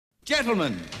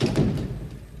Gentlemen,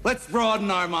 let's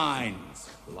broaden our minds.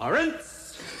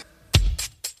 Lawrence?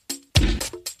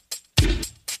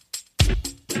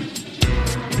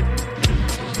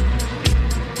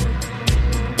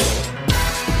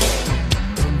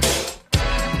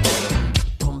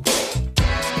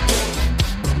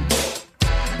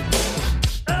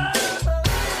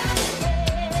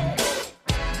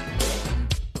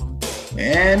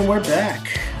 And we're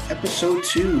back. Episode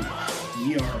 2.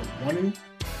 We are one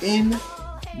in.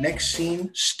 Next scene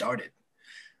started.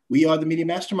 We are the Media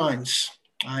Masterminds.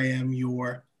 I am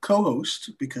your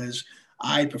co-host because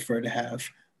I prefer to have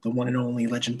the one and only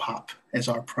Legend Pop as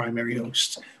our primary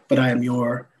host. But I am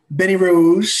your Benny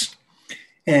Rose.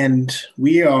 And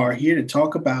we are here to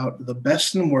talk about the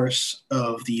best and worst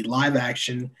of the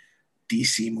live-action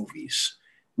DC movies.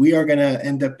 We are going to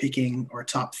end up picking our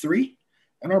top 3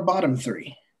 and our bottom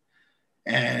 3.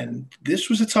 And this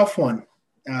was a tough one.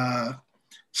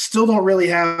 Still don't really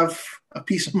have a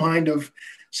peace of mind of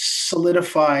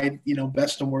solidified,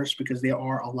 best and worst because there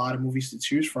are a lot of movies to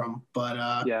choose from.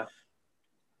 But yeah.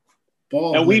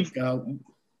 Ball, and we've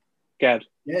Gad.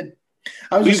 Yeah.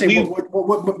 I was going to say,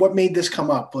 what made this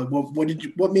come up? Like, what made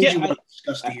you want to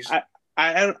discuss these?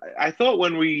 I thought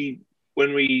when we were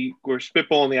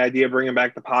spitballing the idea of bringing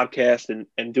back the podcast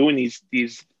and doing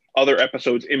these other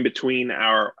episodes in between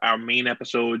our main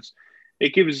episodes,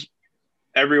 it gives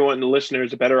everyone, the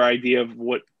listeners, a better idea of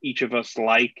what each of us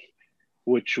like,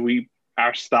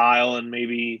 our style, and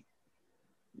maybe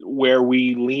where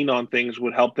we lean on things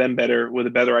would help them with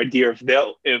a better idea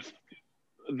if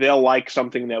they'll like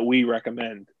something that we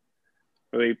recommend,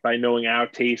 right? By knowing our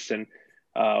tastes. And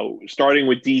starting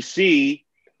with DC,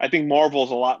 I think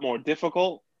Marvel's a lot more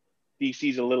difficult.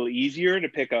 DC's a little easier to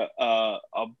pick a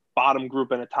bottom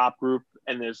group and a top group,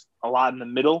 and there's a lot in the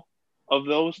middle of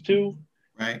those two.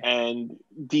 Right. And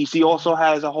DC also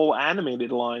has a whole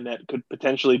animated line that could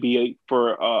potentially be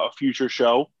for a future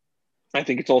show. I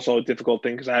think it's also a difficult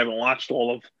thing because I haven't watched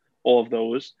all of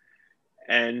those.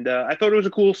 And I thought it was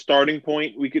a cool starting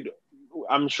point.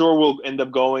 I'm sure we'll end up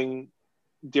going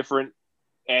different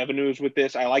avenues with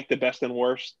this. I like the best and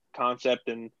worst concept,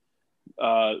 and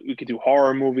we could do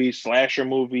horror movies, slasher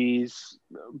movies,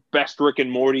 best Rick and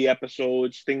Morty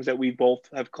episodes, things that we both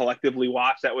have collectively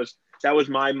watched. That was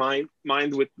my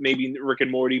mind with maybe Rick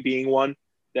and Morty being one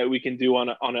that we can do on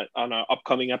a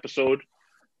upcoming episode.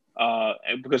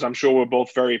 Because I'm sure we're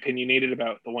both very opinionated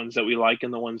about the ones that we like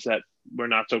and the ones that we're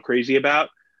not so crazy about.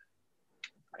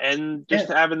 And just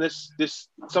having this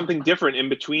something different in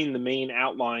between the main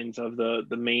outlines of the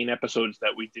main episodes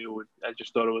that we do. I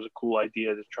just thought it was a cool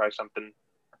idea to try something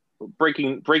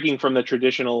breaking from the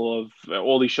traditional of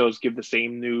all these shows give the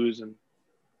same news and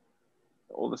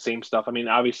all the same stuff. I mean,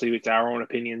 obviously it's our own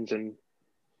opinions and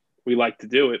we like to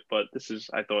do it, but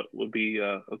I thought would be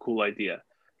a cool idea.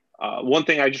 One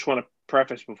thing I just want to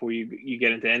preface before you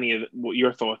get into any of what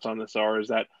your thoughts on this are is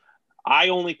that I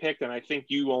only picked, and I think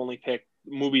you only picked,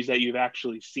 movies that you've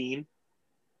actually seen.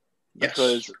 Yes,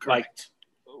 because correct.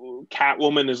 Like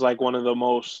Catwoman is like one of the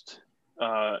most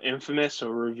infamous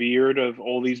or revered of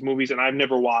all these movies, and I've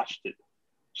never watched it,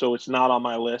 so it's not on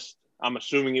my list. I'm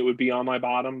assuming it would be on my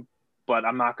bottom, but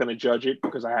I'm not going to judge it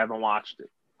because I haven't watched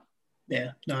it.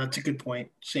 Yeah, no, that's a good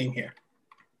point. Same here.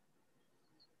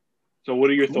 So what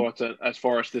are your thoughts as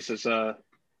far as this is I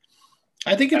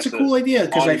think it's a cool idea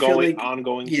because I feel like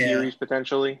ongoing series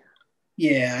potentially.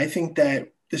 Yeah, I think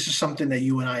that this is something that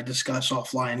you and I discuss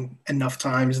offline enough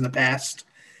times in the past,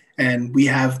 and we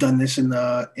have done this in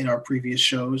our previous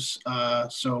shows.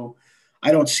 So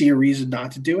I don't see a reason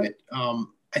not to do it.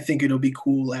 I think it'll be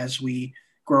cool as we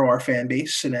grow our fan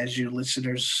base and as you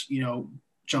listeners,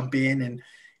 jump in, and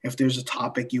if there's a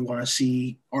topic you want to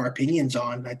see our opinions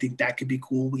on, I think that could be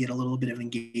cool. We get a little bit of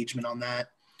engagement on that.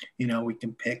 We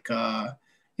can pick,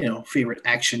 favorite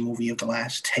action movie of the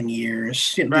last 10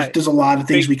 years. Right. There's a lot of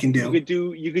things we can do.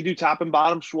 You could do top and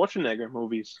bottom Schwarzenegger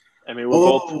movies. I mean, we're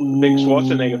both big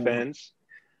Schwarzenegger fans.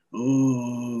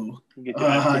 Ooh.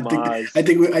 I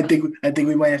think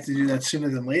we might have to do that sooner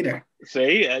than later.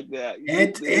 See, add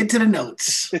to the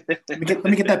notes. Let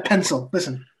me get that pencil.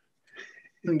 Listen.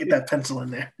 Let me get that pencil in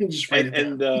there. Just write it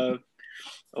down. And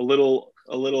a little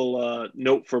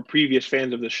note for previous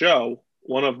fans of the show.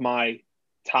 One of my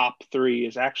top 3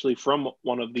 is actually from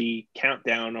one of the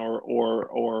countdown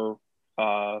or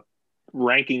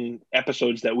ranking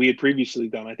episodes that we had previously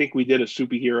done. I think we did a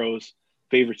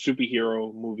favorite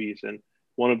superhero movies, and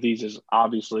one of these is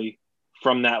obviously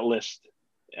from that list,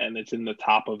 and it's in the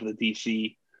top of the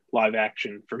DC live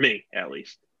action for me, at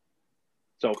least.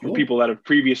 So for people that have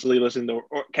previously listened or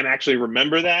can actually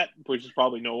remember that, which is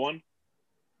probably no one,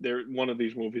 one of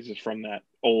these movies is from that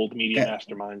old Media That-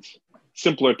 Masterminds.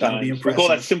 Simpler That'll be times. We call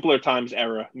that impressive. Simpler Times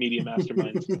era Media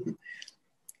Masterminds.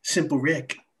 Simple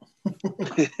Rick.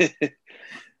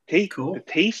 Take Cool. the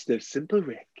taste of Simple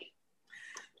Rick.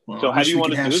 Well, So I how wish do you we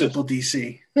want could to have do Simple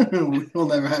DC. We'll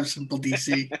never have Simple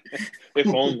DC. If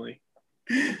only.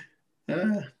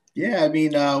 Yeah, I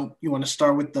mean, you want to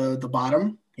start with the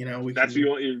bottom? You know, we That's can,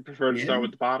 you prefer to Yeah. start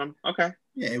with the bottom? Okay.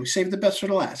 Yeah, we saved the best for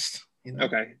the last. You know?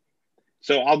 Okay.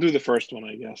 So I'll do the first one,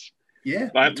 I guess. Yeah.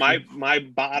 My that's good. my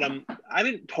bottom, I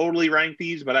didn't totally rank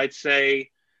these, but I'd say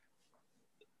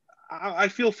I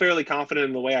feel fairly confident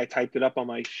in the way I typed it up on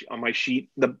my sheet.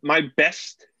 My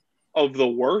best of the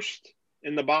worst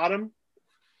in the bottom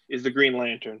is the Green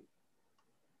Lantern,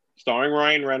 starring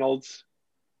Ryan Reynolds.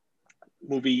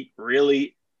 Movie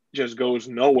really just goes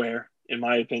nowhere, in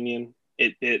my opinion.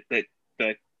 The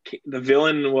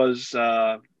villain was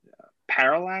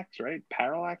Parallax, right?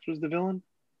 Parallax was the villain.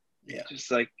 Yeah. Just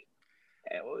like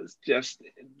it was just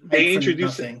Hype they for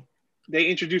introduced nothing.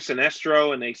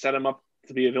 Sinestro and they set him up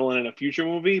to be a villain in a future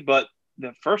movie, but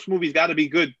the first movie's got to be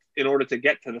good in order to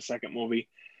get to the second movie,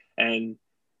 and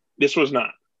this was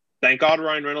not. Thank God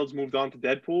Ryan Reynolds moved on to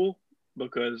Deadpool,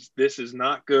 because this is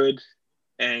not good,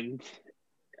 and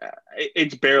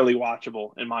it's barely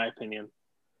watchable in my opinion.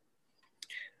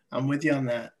 I'm with you on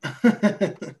that.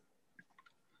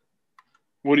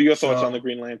 What are your thoughts So- on the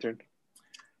Green Lantern?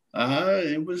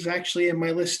 It was actually in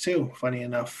my list too, funny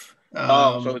enough.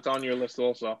 So it's on your list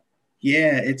also.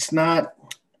 Yeah, it's not.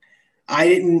 I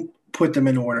didn't put them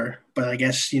in order, but I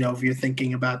guess, if you're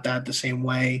thinking about that the same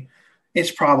way, it's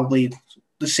probably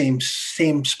the same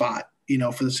spot,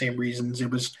 for the same reasons.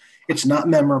 It's not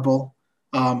memorable.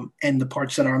 And the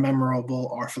parts that are memorable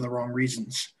are for the wrong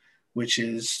reasons, which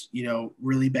is,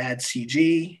 really bad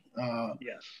CG,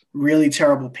 Yes. really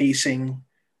terrible pacing.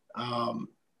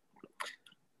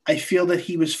 I feel that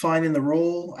he was fine in the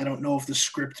role. I don't know if the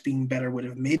script being better would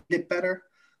have made it better,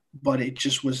 but it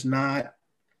just was not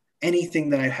anything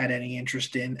that I had any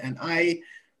interest in. And I,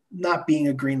 not being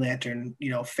a Green Lantern,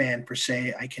 fan per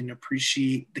se, I can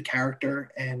appreciate the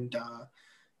character. And,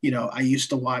 I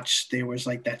used to watch, there was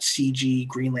like that CG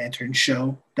Green Lantern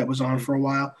show that was on for a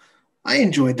while. I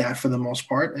enjoyed that for the most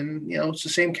part. And, it's the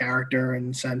same character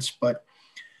in a sense, but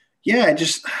yeah,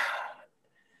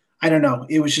 I don't know.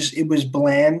 It was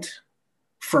bland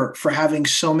for having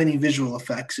so many visual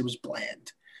effects. It was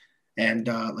bland. And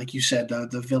like you said,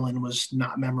 the villain was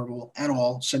not memorable at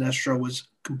all. Sinestro was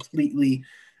completely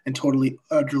and totally,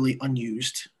 utterly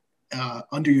unused,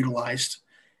 underutilized.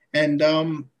 And,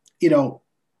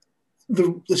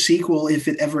 the sequel, if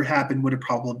it ever happened, would have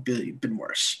probably been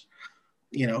worse,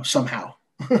 somehow.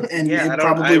 And Yeah, it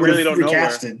probably would really have don't know where.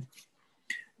 recasted.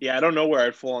 Yeah, I don't know where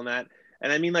I'd fall on that.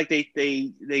 And I mean, like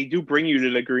they do bring you to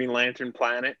the Green Lantern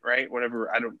planet, right?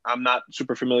 Whatever. I'm not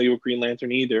super familiar with Green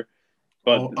Lantern either,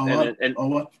 but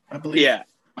Oa, I believe. yeah,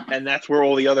 and that's where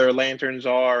all the other lanterns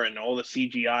are and all the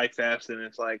CGI fest. And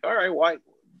it's like, all right, why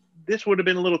this would have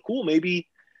been a little cool. Maybe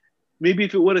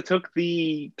if it would have took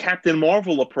the Captain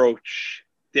Marvel approach,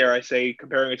 dare I say,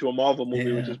 comparing it to a Marvel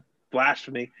movie, which is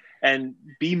blasphemy, and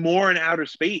be more in outer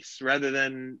space rather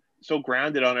than so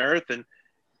grounded on Earth. And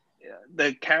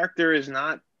the character is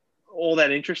not all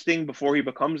that interesting before he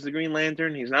becomes the Green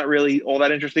Lantern. He's not really all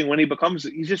that interesting when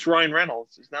he's just Ryan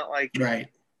Reynolds. It's not like Right.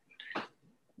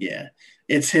 Yeah.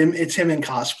 It's him in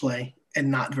cosplay,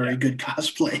 and not very good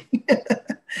cosplay.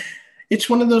 It's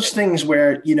one of those things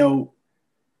where,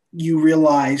 you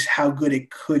realize how good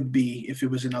it could be if it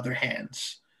was in other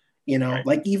hands. Right.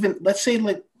 Like even let's say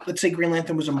Green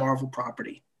Lantern was a Marvel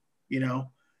property,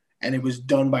 and it was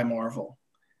done by Marvel.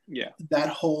 Yeah. That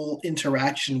whole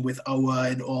interaction with Oa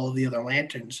and all of the other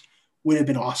lanterns would have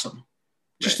been awesome.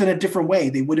 Just in a different way.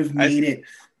 They would have made it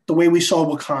the way we saw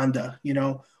Wakanda,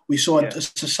 we saw a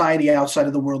society outside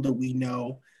of the world that we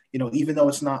know, even though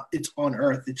it's on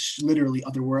Earth, it's literally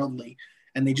otherworldly.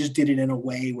 And they just did it in a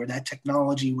way where that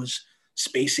technology was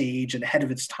space age and ahead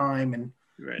of its time. And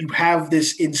you have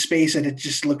this in space and it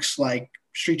just looks like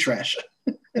street trash.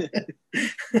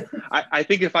 I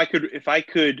think if I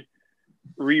could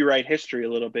rewrite history a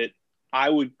little bit, I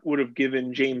would have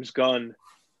given James Gunn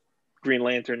Green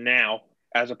Lantern now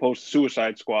as opposed to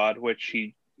Suicide Squad, which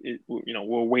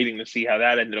we're waiting to see how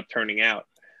that ended up turning out.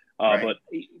 But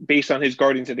based on his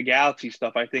Guardians of the Galaxy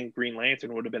stuff, I think Green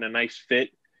Lantern would have been a nice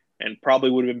fit and probably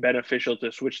would have been beneficial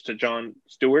to switch to Jon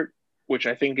Stewart, which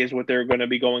I think is what they're going to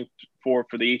be going for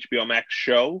the HBO Max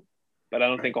show. But I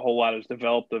don't think a whole lot is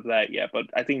developed of that yet. But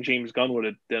I think James Gunn would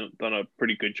have done a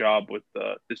pretty good job with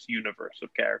this universe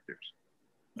of characters.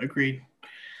 Agreed.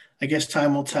 I guess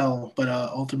time will tell, but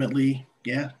ultimately,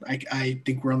 Yeah, I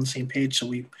think we're on the same page. So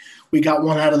we got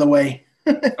one out of the way.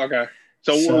 Okay.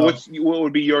 So, So- what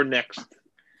would be your next?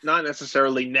 Not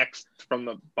necessarily next from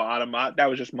the bottom. That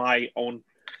was just my own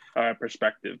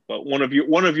perspective, but one of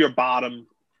your bottom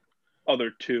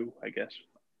other two, I guess.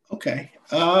 Okay.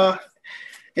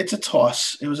 It's a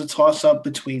toss. It was a toss up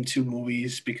between two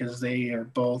movies because they are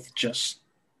both just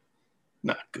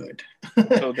not good.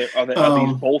 So are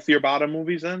these both your bottom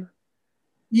movies then?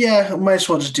 Yeah, might as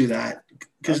well just do that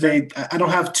because Okay. I don't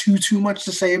have too much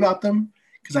to say about them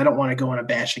because I don't want to go on a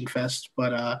bashing fest.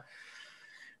 But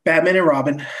Batman and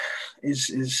Robin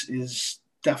is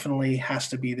definitely has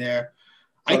to be there.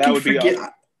 So I that can would be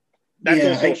forget. that's Yeah,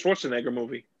 also a Schwarzenegger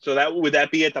movie. So would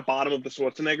that be at the bottom of the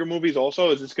Schwarzenegger movies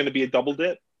also? Is this going to be a double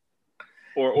dip?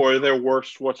 Or are there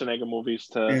worse Schwarzenegger movies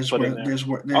to there's put in where there? there's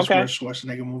where there's Okay. worse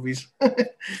Schwarzenegger movies,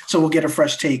 so we'll get a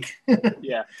fresh take.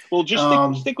 Yeah. Well,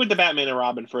 just stick with the Batman and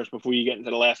Robin first before you get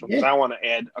into the last one because Yeah. I want to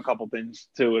add a couple things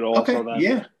to it also. Okay,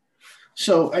 yeah.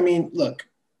 So I mean, look,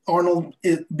 Arnold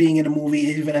being in a movie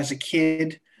even as a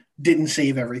kid didn't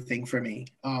save everything for me.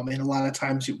 And a lot of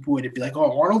times it would. It'd be like,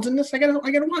 oh, Arnold's in this. I gotta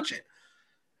watch it.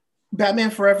 Batman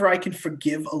Forever, I can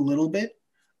forgive a little bit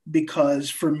because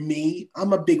for me,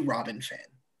 I'm a big Robin fan.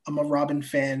 I'm a Robin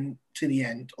fan to the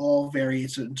end. All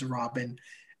variations of Robin.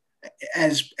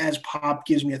 As Pop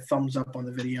gives me a thumbs up on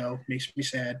the video, makes me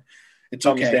sad. It's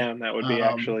Thumbs okay. down, that would be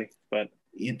actually. But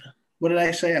You know, what did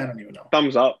I say? I don't even know.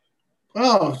 thumbs up.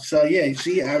 Oh, so yeah, you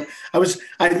see, I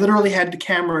literally had the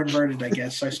camera inverted, I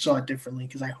guess. So I saw it differently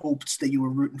because I hoped that you were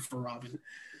rooting for Robin.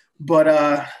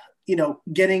 But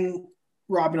getting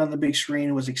Robin on the big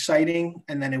screen was exciting,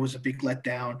 and then it was a big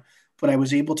letdown. But I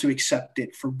was able to accept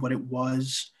it for what it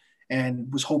was,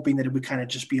 and was hoping that it would kind of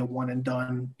just be a one and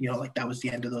done. Like that was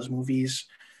the end of those movies,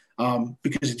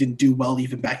 because it didn't do well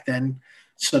even back then.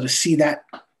 So to see that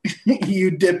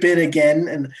you dip in again,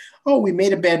 and we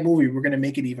made a bad movie, we're going to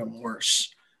make it even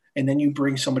worse, and then you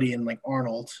bring somebody in like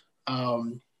Arnold. I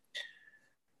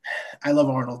love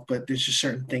Arnold, but there's just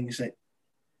certain things that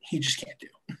he just can't do.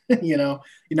 You're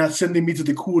not sending me to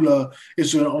the cooler.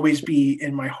 It's going to always be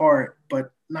in my heart,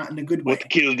 but not in a good way. What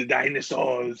killed the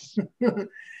dinosaurs?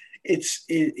 It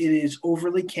is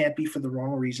overly campy for the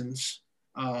wrong reasons.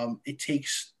 It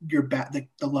takes the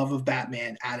love of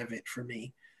Batman out of it for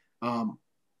me.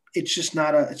 It's just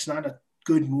not a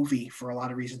good movie for a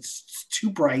lot of reasons. It's too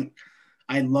bright.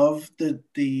 I love the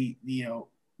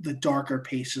darker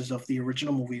paces of the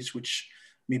original movies, which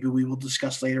maybe we will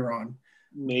discuss later on.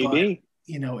 Maybe. But,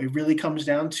 it really comes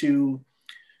down to,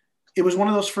 it was one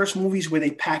of those first movies where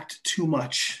they packed too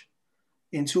much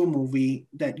into a movie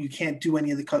that you can't do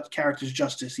any of the characters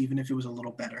justice, even if it was a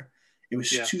little better. It was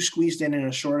too squeezed in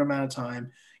a short amount of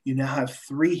time. You now have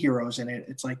 3 heroes in it.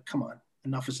 It's like, come on,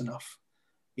 enough is enough,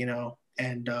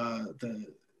 and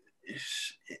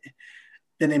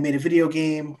then they made a video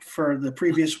game for the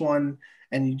previous one,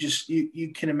 and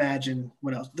you can imagine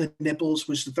what else. The nipples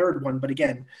was the third one, but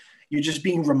again, you're just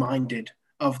being reminded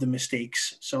of the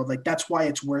mistakes. So like that's why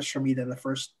it's worse for me than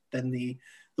the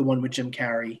one with Jim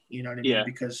Carrey. You know what I mean? Yeah.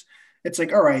 Because it's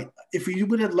like, all right, if you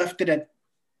would have left it at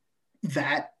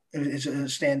that as a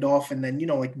standoff, and then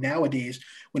like nowadays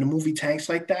when a movie tanks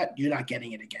like that, you're not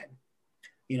getting it again.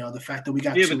 The fact that we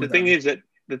got but the thing is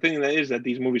that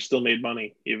these movies still made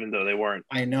money, even though they weren't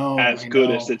as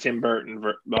good as the Tim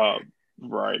Burton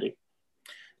variety.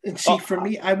 And see, for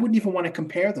me, I wouldn't even want to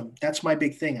compare them. That's my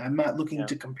big thing. I'm not looking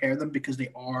to compare them because they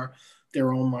are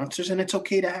their own monsters, and it's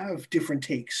okay to have different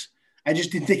takes. I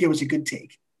just didn't think it was a good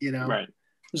take. Right.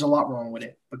 There's a lot wrong with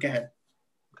it. But go ahead.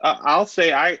 I'll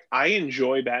say I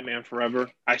enjoy Batman Forever.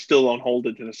 I still don't hold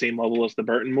it to the same level as the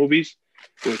Burton movies,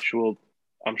 which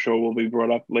I'm sure will be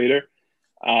brought up later.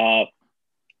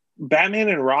 Batman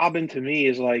and Robin to me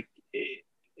is like,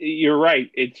 you're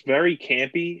right. It's very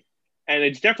campy, and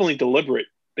it's definitely deliberate,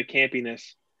 the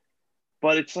campiness.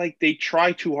 But it's like they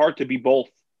try too hard to be both.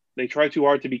 They try too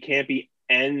hard to be campy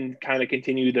and kind of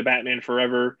continue the Batman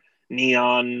Forever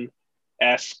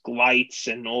neon-esque lights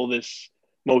and all this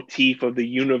motif of the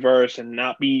universe, and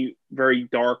not be very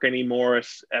dark anymore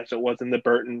as it was in the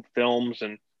Burton films.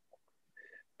 And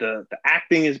the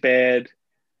acting is bad.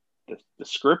 The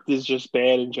script is just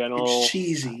bad in general. It's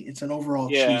cheesy. It's an overall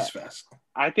cheese fest.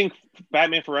 I think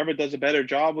Batman Forever does a better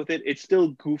job with it. It's still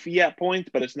goofy at points,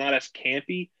 but it's not as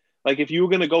campy. Like if you were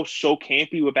going to go so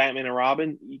campy with Batman and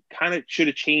Robin, you kind of should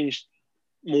have changed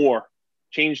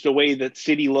the way that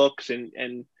city looks,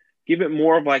 and give it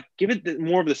more of the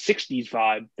 60s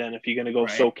vibe than if you're going to go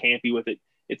so campy with it.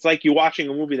 It's like you're watching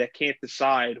a movie that can't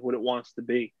decide what it wants to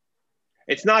be.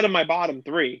 It's not in my bottom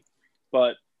 3,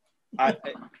 but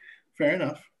fair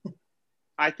enough.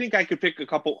 I think I could pick a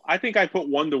couple. I think I put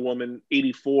Wonder Woman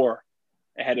 84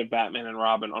 ahead of Batman and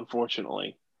Robin,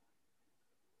 unfortunately.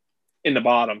 In the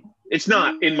bottom. It's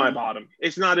not in my bottom.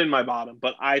 It's not in my bottom,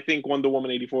 but I think Wonder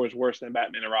Woman 84 is worse than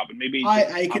Batman and Robin. Maybe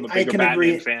I'm a bigger Batman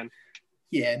agree. fan.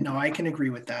 Yeah, no, I can agree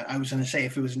with that. I was going to say,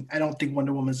 if it was, I don't think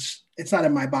Wonder Woman's, it's not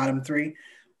in my bottom three,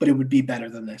 but it would be better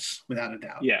than this, without a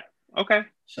doubt. Yeah. Okay.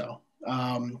 So,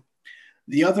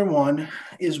 the other one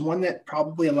is one that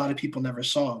probably a lot of people never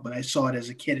saw, but I saw it as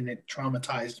a kid and it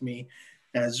traumatized me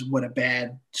as what a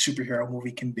bad superhero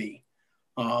movie can be.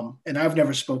 And I've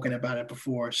never spoken about it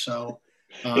before, so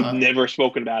never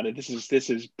spoken about it. This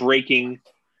is breaking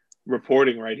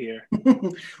reporting right here.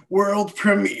 World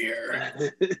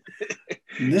premiere.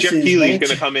 Jeff Keighley's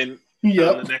going to come in.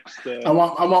 Yep. The next. I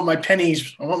want my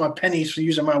pennies. I want my pennies for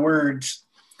using my words.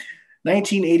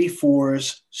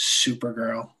 1984's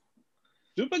Supergirl.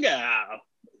 Supergirl.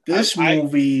 This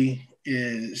movie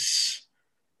is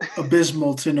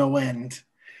abysmal to no end.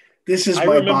 This is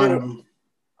my bottom.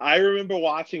 I remember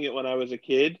watching it when I was a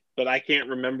kid, but I can't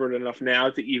remember it enough now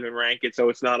to even rank it, so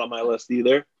it's not on my list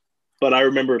either. But I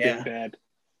remember it being bad.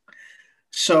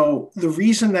 So the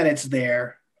reason that it's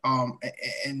there,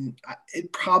 and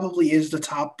it probably is the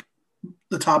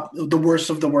worst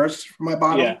of the worst for my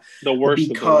bottom. Yeah, the worst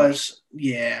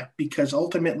because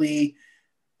ultimately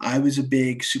I was a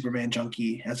big Superman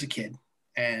junkie as a kid,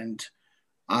 and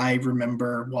I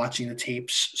remember watching the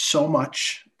tapes so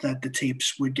much that the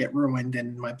tapes would get ruined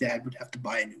and my dad would have to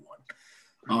buy a new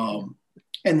one.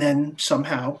 And then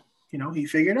somehow, he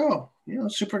figured,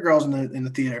 Supergirl's in the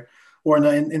theater or in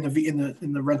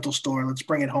the rental store. Let's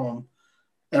bring it home.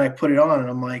 And I put it on and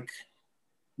I'm like,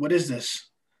 what is this?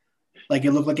 Like,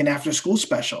 it looked like an after school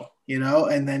special,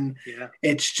 and then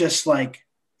it's just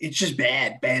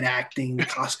bad acting. The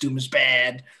costume is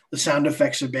bad. The sound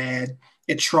effects are bad.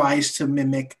 It tries to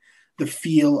mimic the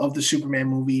feel of the Superman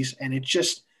movies. And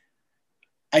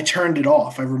I turned it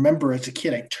off. I remember as a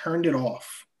kid, I turned it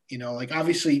off,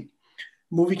 obviously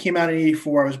movie came out in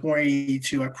 84. I was born in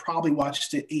 82. I probably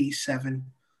watched it 86,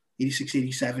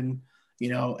 87,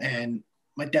 and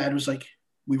my dad was like,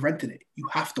 we rented it. You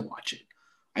have to watch it.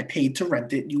 I paid to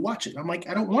rent it. You watch it. I'm like,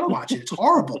 I don't want to watch it. It's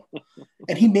horrible.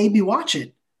 And he made me watch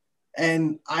it.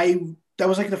 And that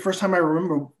was like the first time I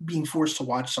remember being forced to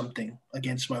watch something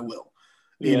against my will,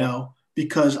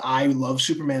 because I love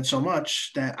Superman so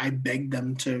much that I begged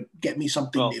them to get me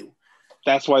something new.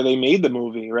 That's why they made the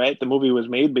movie, right? The movie was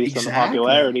made based on the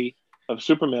popularity of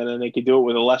Superman, and they could do it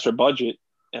with a lesser budget.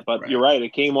 But You're right.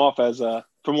 It came off as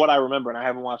from what I remember, and I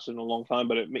haven't watched it in a long time,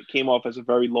 but it came off as a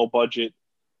very low budget,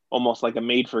 almost like a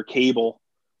made for cable,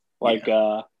 like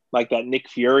that Nick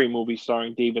Fury movie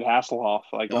starring David Hasselhoff,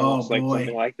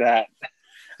 something like that.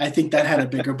 I think that had a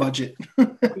bigger budget.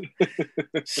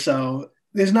 So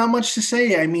there's not much to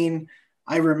say. I mean,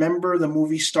 I remember the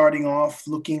movie starting off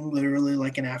looking literally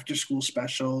like an after school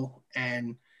special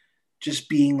and just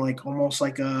being like almost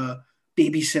like a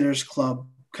Babysitter's Club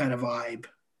kind of vibe.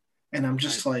 And I'm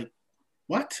just like,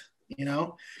 what?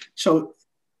 So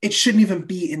it shouldn't even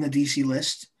be in the DC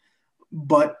list,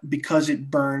 but because it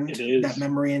burned that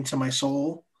memory into my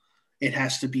soul, it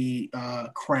has to be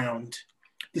crowned.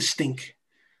 The stink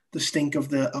of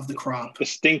the crop. The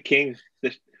stink king.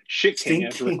 The shit king,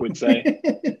 as Rick would say.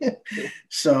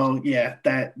 So yeah,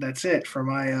 that's it for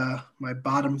my my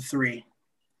bottom three.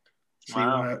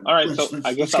 Wow. All right, so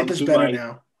I guess I'll do better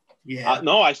now. Yeah.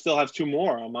 No, I still have two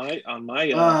more on my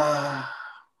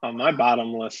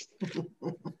bottom list.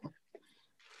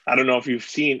 I don't know if you've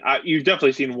you've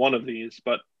definitely seen one of these,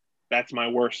 but that's my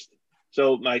worst.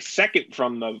 So my second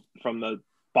from the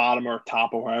bottom or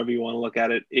top or however you want to look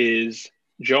at it is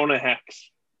Jonah Hex.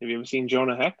 Have you ever seen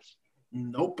Jonah Hex?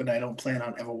 Nope, and I don't plan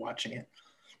on ever watching it.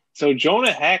 So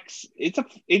Jonah Hex,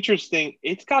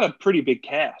 it's got a pretty big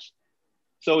cast.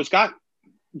 So it's got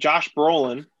Josh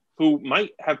Brolin, who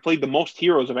might have played the most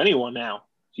heroes of anyone now.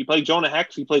 He played Jonah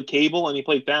Hex, he played Cable, and he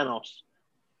played Thanos.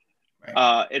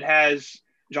 Right. It has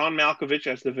John Malkovich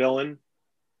as the villain.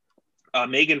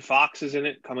 Megan Fox is in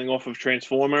it, coming off of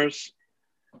Transformers.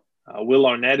 Will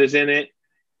Arnett is in it.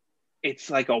 It's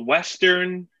like a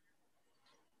Western.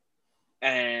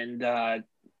 And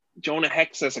Jonah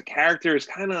Hex as a character is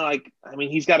kind of like,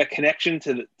 he's got a connection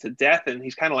to death, and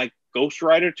he's kind of like Ghost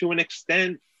Rider to an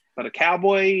extent, but a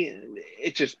cowboy.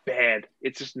 It's just bad.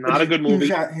 It's just not a good movie.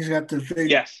 He's got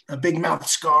a big mouth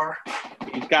scar.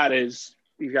 He's got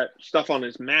stuff on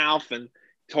his mouth and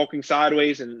talking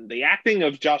sideways, and the acting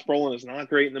of Josh Brolin is not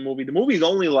great in the movie. The movie's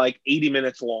only like 80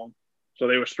 minutes long, so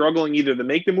they were struggling either to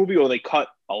make the movie or they cut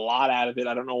a lot out of it.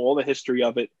 I don't know all the history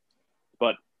of it,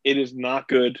 but it is not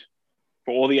good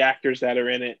for all the actors that are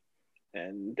in it.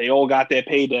 and they all got their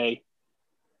payday.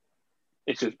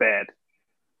 It's just bad.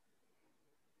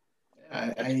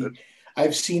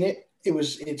 I've seen it.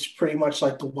 It's pretty much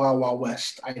like the Wild Wild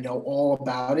West. I know all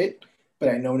about it, but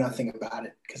I know nothing about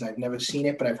it because I've never seen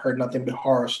it, but I've heard nothing but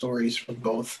horror stories from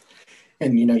both.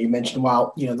 And you mentioned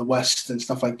the West and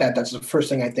stuff like that. That's the first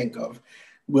thing I think of.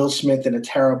 Will Smith in a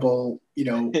terrible,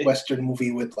 Western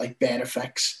movie with like bad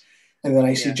effects. And then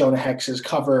I see Jonah Hex's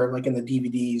cover like in the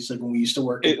DVDs, like when we used to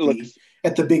work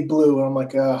at the Big Blue, and I'm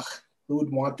like, ugh, who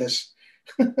would want this?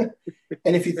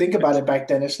 And if you think about it back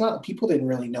then, it's not, people didn't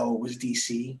really know it was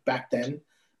DC back then.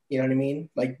 You know what I mean?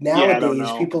 Like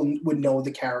nowadays, people would know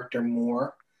the character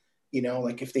more,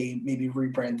 like if they maybe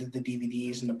rebranded the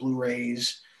DVDs and the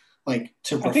Blu-rays, like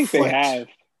to reflect. I think they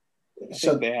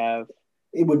have.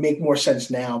 It would make more sense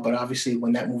now, but obviously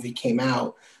when that movie came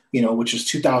out, which was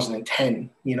 2010,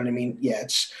 you know what I mean? Yeah,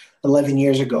 it's 11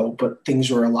 years ago, but things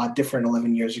were a lot different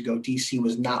 11 years ago. DC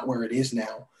was not where it is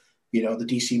now. The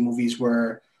DC movies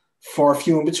were far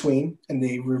few in between, and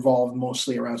they revolved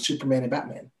mostly around Superman and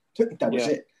Batman. That was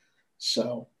it.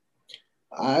 So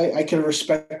I can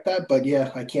respect that, but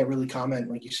yeah, I can't really comment,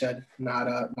 like you said,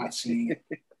 not seeing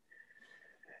it.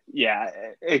 Yeah,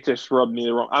 it just rubbed me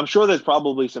the wrong. I'm sure there's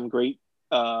probably some great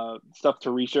stuff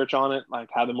to research on it, like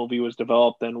how the movie was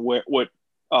developed and what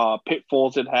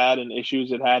pitfalls it had and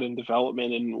issues it had in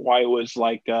development, and why it was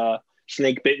like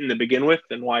snake bitten to begin with,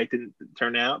 and why it didn't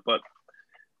turn out. But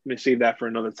let me save that for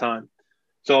another time.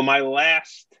 So my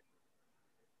last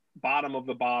bottom of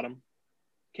the bottom,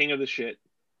 king of the shit,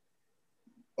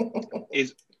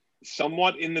 is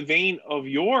somewhat in the vein of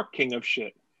your king of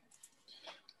shit.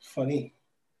 Funny.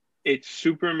 It's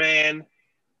Superman.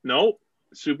 Nope.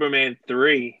 Superman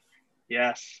 3.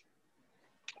 Yes.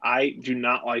 I do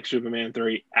not like Superman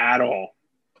 3 at all.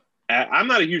 I'm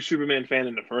not a huge Superman fan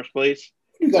in the first place.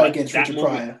 You got against Richard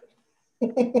Pryor.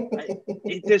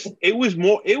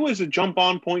 It was a jump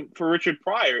on point for Richard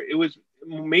Pryor. It was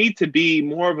made to be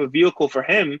more of a vehicle for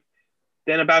him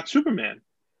than about Superman.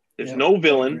 There's no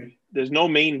villain. There's no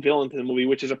main villain to the movie,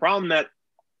 which is a problem that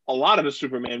a lot of the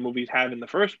Superman movies have in the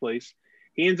first place.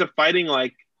 He ends up fighting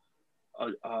like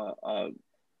a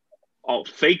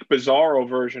fake Bizarro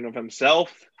version of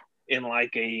himself in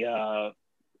like a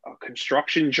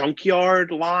construction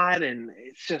junkyard lot, and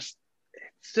it's just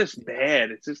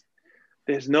bad. It's just,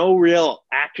 there's no real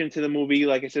action to the movie.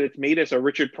 Like I said, it's made as a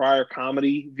Richard Pryor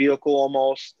comedy vehicle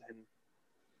almost. And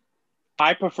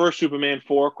I prefer Superman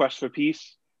 4, Quest for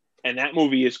Peace, and that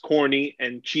movie is corny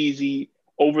and cheesy,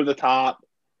 over the top,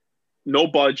 no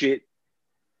budget.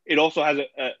 It also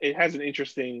has an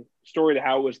interesting story to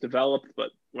how it was developed, but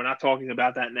we're not talking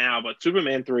about that now. But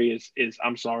Superman 3 is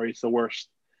I'm sorry, it's the worst.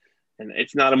 And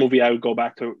it's not a movie I would go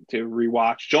back to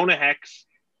rewatch. Jonah Hex,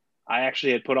 I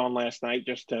actually had put on last night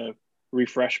just to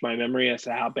refresh my memory as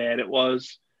to how bad it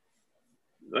was.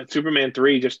 But Superman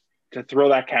 3, just to throw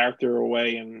that character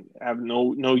away and have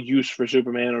no use for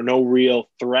Superman or no real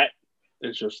threat,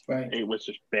 is just It was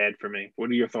just bad for me.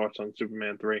 What are your thoughts on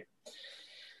Superman 3?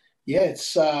 Yeah,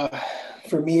 it's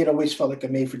for me, it always felt like a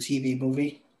made-for-TV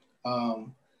movie.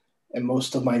 And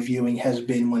most of my viewing has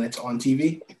been when it's on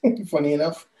TV, funny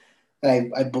enough.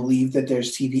 I believe that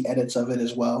there's TV edits of it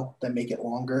as well that make it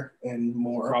longer and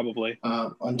more probably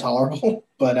intolerable.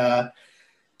 But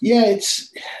yeah,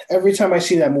 it's every time I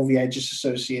see that movie, I just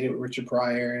associate it with Richard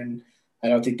Pryor, and I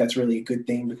don't think that's really a good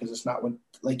thing because it's not what,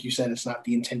 like you said, it's not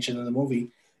the intention of the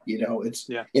movie.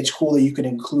 It's cool that you can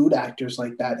include actors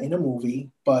like that in a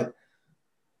movie, but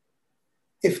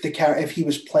if he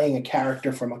was playing a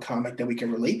character from a comic that we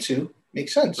can relate to,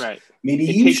 makes sense. Right. Maybe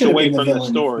he should have been the villain, the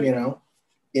story. Yeah.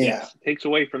 Yes, it takes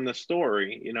away from the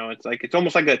story. It's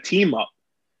almost like a team up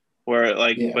where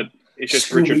but it's just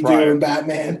Scooby-Doo Richard Pryor and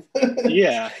Batman.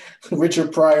 Yeah.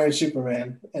 Richard Pryor and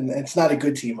Superman. And it's not a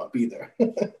good team up either.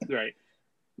 Right.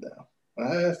 No.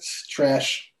 That's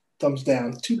trash. Thumbs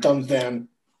down. 2 thumbs down.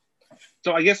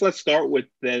 So I guess let's start with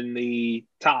then the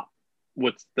top.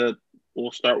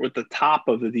 We'll start with the top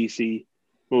of the DC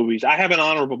movies. I have an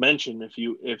honorable mention if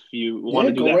you want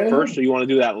to do that first, or you want to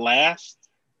do that last.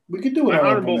 We could do an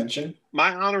honorable mention.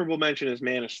 My honorable mention is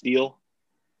Man of Steel.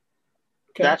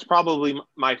 Okay. That's probably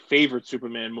my favorite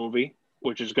Superman movie,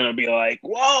 which is going to be like,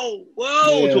 whoa,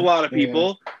 to a lot of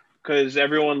people, because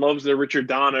everyone loves the Richard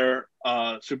Donner,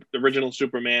 the original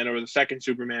Superman, or the second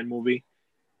Superman movie.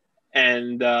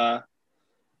 And I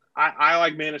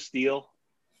like Man of Steel.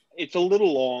 It's a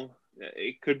little long.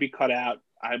 It could be cut out.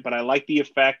 But I like the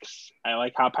effects. I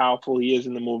like how powerful he is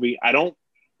in the movie. I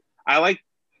like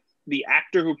the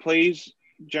actor who plays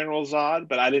General Zod,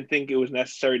 but I didn't think it was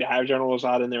necessary to have General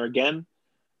Zod in there again.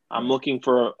 I'm looking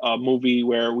for a movie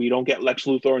where we don't get Lex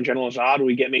Luthor and General Zod.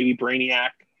 We get maybe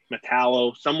Brainiac,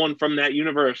 Metallo, someone from that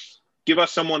universe. Give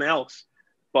us someone else.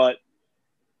 But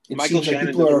It Michael seems like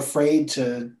Shannon people are afraid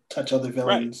to touch other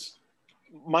villains.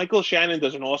 Right. Michael Shannon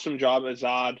does an awesome job as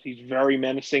Zod. He's very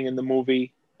menacing in the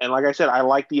movie. And like I said, I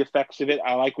like the effects of it.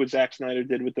 I like what Zack Snyder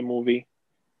did with the movie.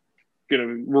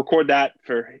 Gonna record that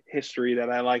for history that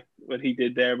I like what he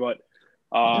did there. But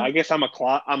I guess I'm a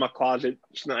closet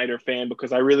Snyder fan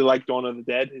because I really like Dawn of the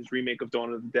Dead, his remake of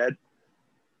Dawn of the Dead.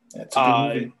 That's a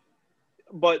good movie.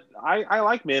 But I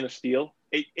like Man of Steel.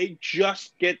 It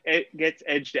just gets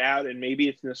edged out, and maybe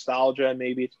it's nostalgia, and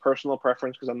maybe it's personal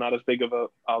preference because I'm not as big of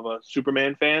a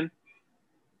Superman fan.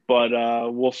 But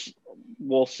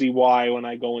we'll see why when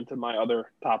I go into my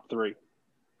other top three.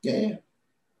 Yeah.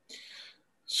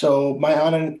 So my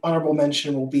honorable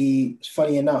mention will be,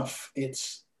 funny enough,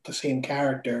 it's the same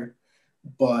character,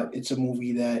 but it's a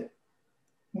movie that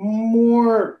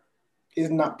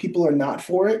people are not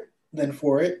for it than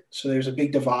for it. So there's a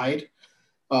big divide.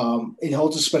 It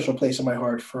holds a special place in my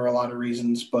heart for a lot of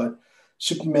reasons, but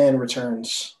Superman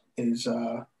Returns is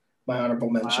my honorable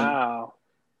mention. Wow.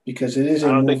 Because it is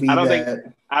a movie I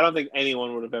don't think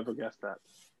anyone would have ever guessed that.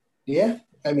 Yeah.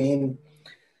 I mean,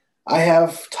 I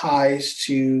have ties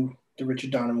to the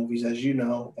Richard Donner movies, as you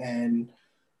know, and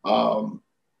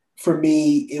for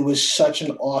me, it was such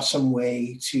an awesome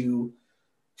way to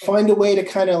find a way to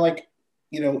kind of like,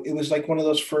 it was like one of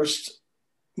those first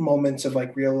moments of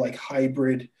like real like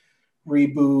hybrid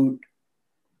reboot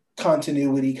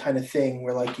continuity kind of thing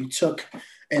where like you took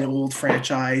an old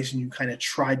franchise and you kind of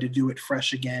tried to do it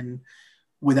fresh again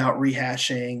without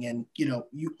rehashing, and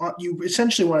you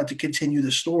essentially wanted to continue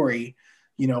the story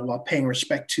while paying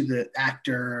respect to the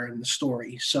actor and the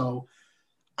story. So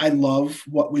I love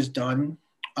what was done.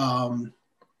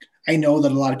 I know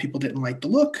that a lot of people didn't like the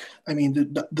look. I mean,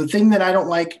 the thing that I don't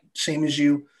like, same as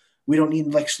you, we don't need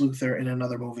Lex Luthor in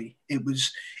another movie.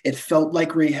 It felt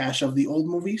like rehash of the old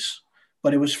movies,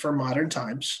 but it was for modern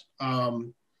times.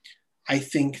 I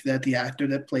think that the actor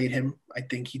that played him, I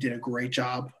think he did a great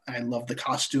job. I love the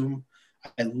costume.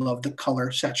 I love the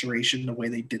color saturation, the way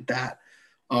they did that.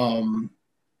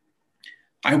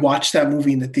 I watched that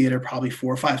movie in the theater probably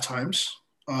 4 or 5 times.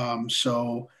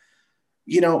 So,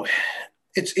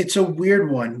 it's a weird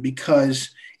one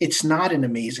because it's not an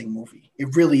amazing movie.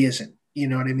 It really isn't. You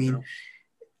know what I mean?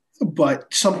 No.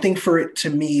 But something for it to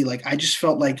me, like I just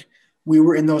felt like we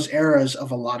were in those eras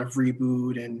of a lot of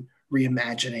reboot and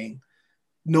reimagining.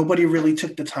 Nobody really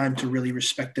took the time to really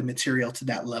respect the material to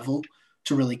that level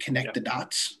to really connect the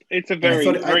dots. It's a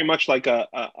very much like a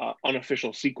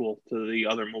unofficial sequel to the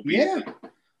other movie. Yeah,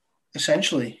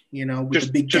 essentially, with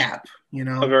a big gap.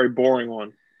 A very boring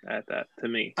one at that to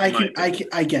me. I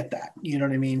get that. You know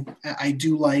what I mean? I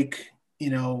do like,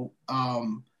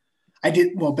 I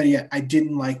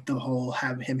didn't like the whole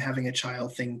him having a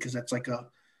child thing because that's like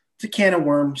it's a can of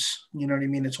worms. You know what I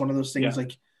mean? It's one of those things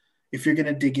like if you're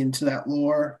gonna dig into that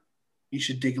lore, you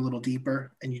should dig a little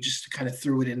deeper, and you just kind of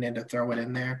threw it in there to throw it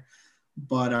in there.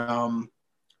 But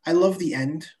I love the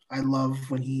end. I love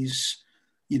when he's,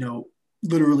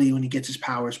 literally when he gets his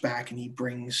powers back and he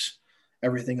brings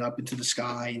everything up into the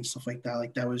sky and stuff like that.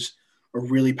 Like that was a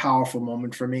really powerful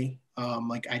moment for me.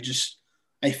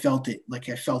 I felt it. Like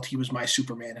I felt he was my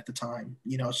Superman at the time,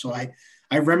 so I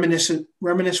reminisce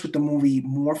with the movie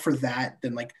more for that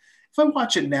than like, if I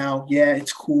watch it now, yeah,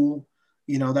 it's cool.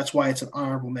 That's why it's an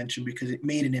honorable mention because it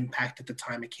made an impact at the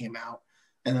time it came out.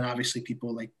 And then obviously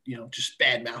people like, just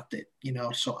badmouthed it,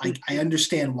 so I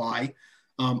understand why.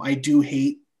 I do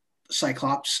hate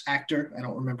Cyclops actor. I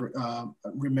don't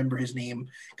remember his name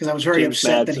because I was very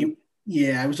upset that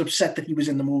I was upset that he was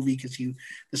in the movie because he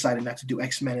decided not to do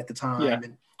X-Men at the time. Yeah.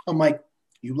 And I'm like,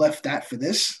 you left that for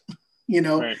this,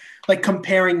 right. Like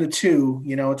comparing the two,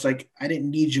 it's like, I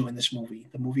didn't need you in this movie.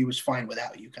 The movie was fine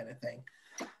without you kind of thing.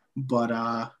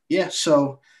 But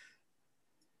so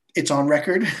it's on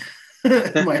record.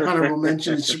 My honorable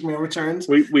mention is Superman Returns.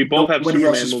 We both have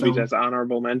Superman movies as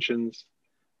honorable mentions.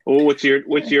 Oh, what's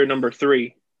your number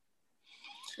 3?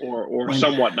 Or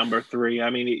somewhat number 3. I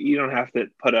mean, you don't have to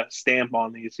put a stamp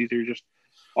on these. These are just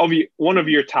one of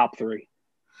your top 3.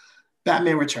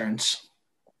 Batman Returns.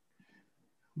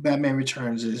 Batman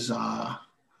Returns is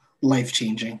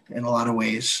life-changing in a lot of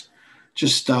ways.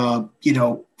 Just, for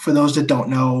those that don't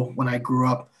know, when I grew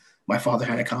up, my father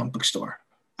had a comic book store.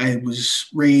 I was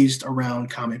raised around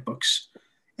comic books,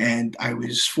 and I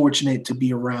was fortunate to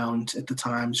be around at the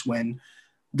times when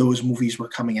those movies were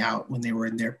coming out, when they were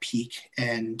in their peak.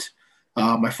 And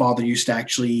my father used to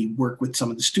actually work with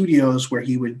some of the studios where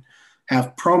he would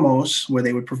have promos where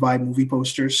they would provide movie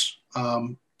posters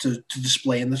to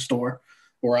display in the store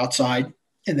or outside.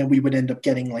 And then we would end up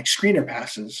getting like screener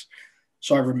passes.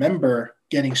 So I remember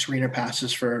getting screener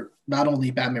passes for not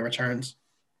only Batman Returns,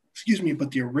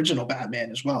 but the original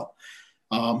Batman as well.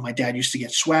 My dad used to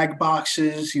get swag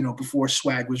boxes, before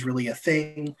swag was really a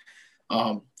thing.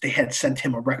 They had sent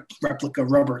him a replica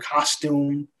rubber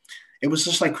costume. It was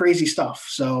just like crazy stuff.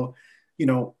 So,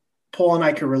 Paul and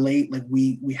I could relate. Like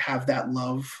we have that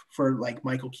love for like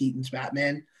Michael Keaton's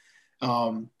Batman.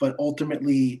 But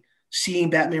ultimately seeing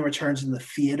Batman Returns in the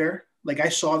theater, like I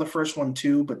saw the first one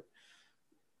too, but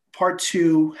part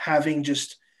two having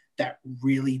just that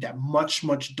much,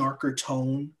 much darker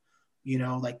tone,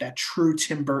 like that true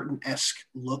Tim Burton-esque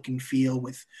look and feel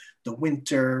with the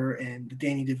winter and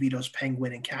Danny DeVito's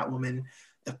Penguin and Catwoman,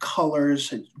 the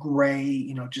colors,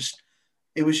 gray, just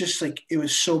it was just like it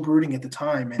was so brooding at the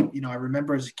time. And I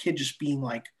remember as a kid just being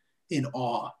like in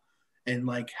awe and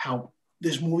like how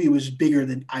this movie was bigger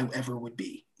than I ever would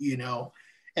be,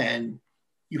 and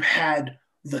you had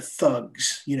the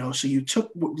thugs, so you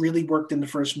took what really worked in the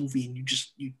first movie and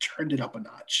you turned it up a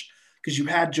notch because you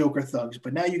had Joker thugs,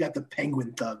 but now you got the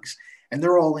Penguin thugs and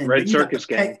they're all in Red Circus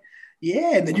Gang.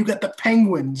 Yeah, and then you got the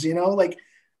Penguins, like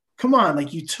come on,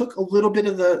 like you took a little bit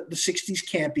of the 60s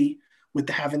campy with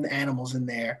having the animals in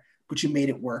there, but you made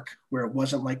it work where it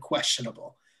wasn't like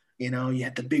questionable. You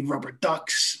had the big rubber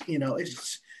ducks,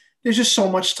 there's just so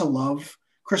much to love.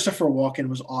 Christopher Walken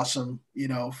was awesome,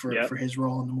 for his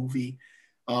role in the movie.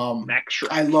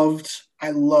 I loved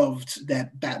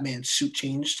that Batman's suit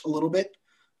changed a little bit.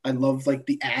 I loved like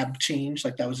the ab change,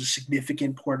 like that was a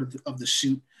significant part of the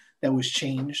suit that was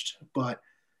changed. But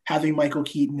having Michael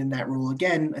Keaton in that role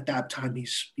again, at that time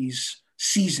he's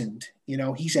seasoned,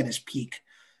 he's at his peak.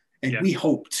 And we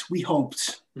hoped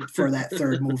for that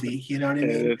third movie, you know what I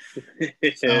mean?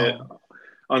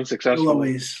 Unsuccessful.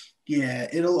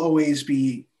 It'll always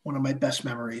be one of my best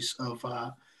memories of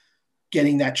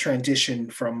getting that transition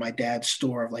from my dad's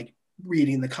store of like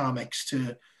reading the comics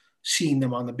to seeing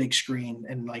them on the big screen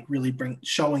and like really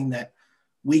showing that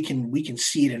we can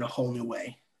see it in a whole new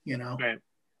way, Right.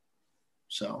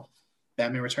 So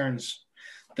Batman Returns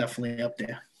definitely up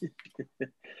there.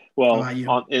 Well,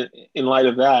 in light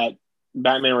of that,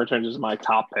 Batman Returns is my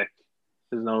top pick.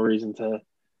 There's no reason to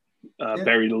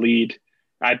bury the lead.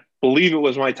 I believe it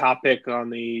was my top pick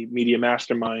on the Media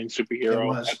Mastermind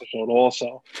superhero episode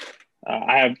also.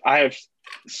 I have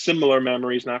similar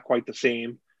memories, not quite the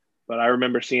same, but I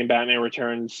remember seeing Batman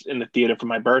Returns in the theater for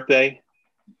my birthday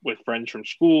with friends from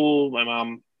school. My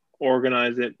mom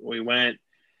organized it. We went.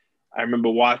 I remember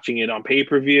watching it on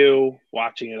pay-per-view,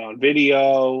 watching it on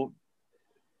video.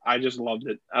 I just loved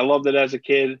it. I loved it as a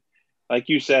kid. Like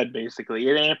you said, basically,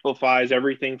 it amplifies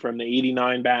everything from the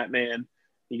 89 Batman.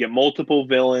 You get multiple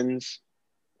villains,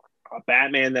 a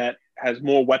Batman that has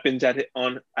more weapons at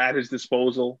his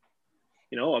disposal.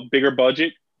 A bigger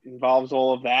budget involves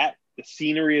all of that. The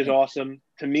scenery is awesome.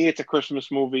 To me, it's a Christmas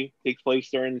movie. It takes place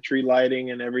during the tree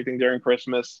lighting and everything during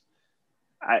Christmas.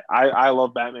 I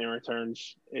love Batman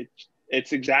Returns.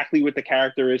 It's exactly what the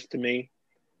character is to me.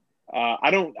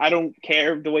 I don't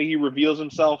care the way he reveals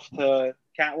himself to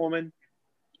Catwoman,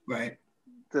 right?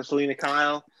 To Selena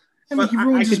Kyle. I mean, he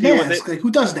ruins his mask. Like,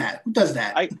 who does that?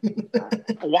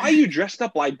 Why are you dressed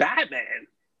up like Batman,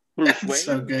 Bruce Wayne?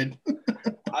 So good.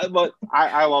 But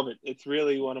I love it. It's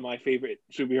really one of my favorite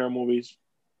superhero movies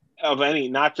of any,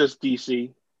 not just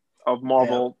DC, of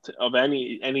Marvel, of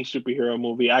any superhero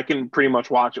movie. I can pretty much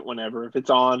watch it whenever. If it's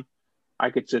on, I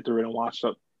could sit through it and watch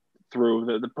it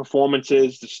through. The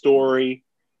performances, the story.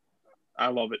 I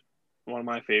love it. One of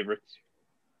my favorites.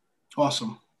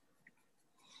 Awesome.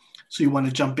 So you want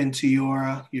to jump into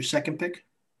your second pick?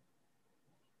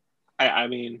 I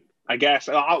mean, I guess.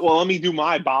 Well, let me do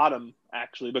my bottom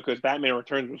actually, because Batman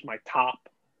Returns was my top.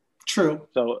 True.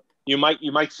 So you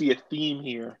might see a theme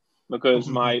here because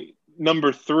my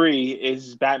number 3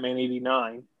 is Batman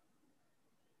 89,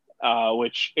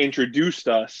 which introduced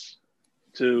us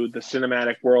to the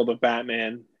cinematic world of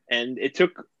Batman, and it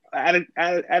took at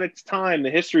its time, the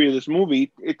history of this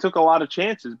movie, it took a lot of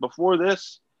chances. Before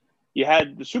this, you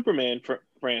had the Superman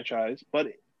franchise, but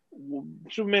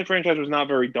the Superman franchise was not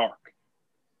very dark.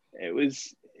 It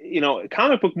was,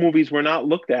 comic book movies were not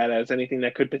looked at as anything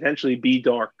that could potentially be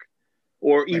dark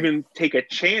or even take a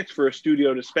chance for a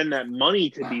studio to spend that money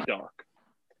to be dark.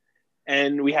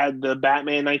 And we had the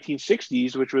Batman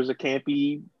 1960s, which was a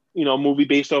campy, movie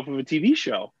based off of a TV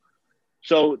show.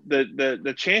 So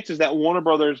the chances that Warner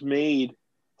Brothers made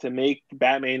to make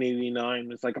Batman 89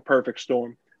 was like a perfect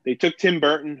storm. They took Tim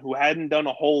Burton, who hadn't done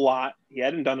a whole lot. He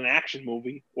hadn't done an action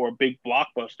movie or a big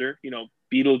blockbuster.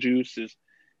 Beetlejuice is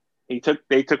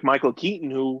They took Michael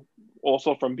Keaton, who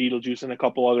also from Beetlejuice and a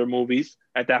couple other movies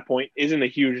at that point isn't a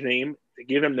huge name, to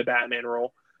give him the Batman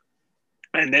role.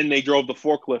 And then they drove the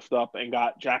forklift up and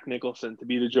got Jack Nicholson to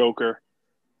be the Joker.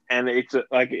 And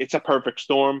it's a perfect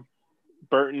storm.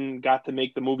 Burton got to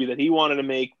make the movie that he wanted to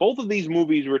make. Both of these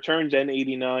movies, Returns and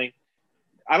 89,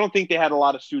 I don't think they had a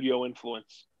lot of studio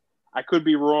influence. I could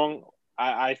be wrong.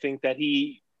 I think that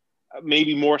he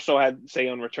maybe more so had say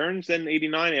on Returns than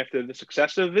 89 after the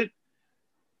success of it.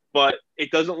 But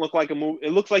it doesn't look like a movie.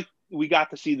 It looks like we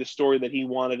got to see the story that he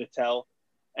wanted to tell.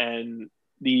 And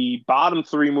the bottom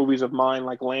three movies of mine,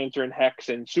 like Lantern, Hex,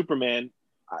 and Superman,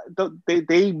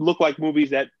 they look like movies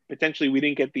that potentially we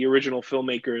didn't get the original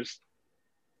filmmakers'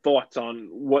 thoughts on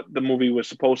what the movie was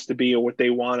supposed to be or what they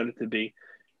wanted it to be.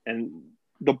 And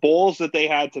the balls that they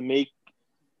had to make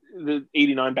the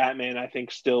 89 Batman, I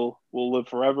think, still will live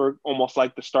forever, almost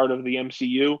like the start of the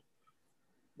MCU.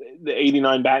 The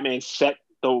 89 Batman set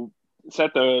the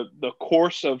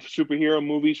course of superhero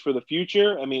movies for the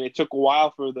future. I mean, it took a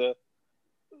while for the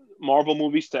Marvel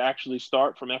movies to actually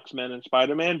start from X-Men and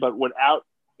Spider-Man, but without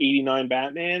 89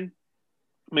 Batman,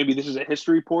 maybe this is a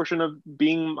history portion of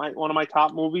being one of my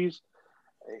top movies.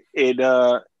 It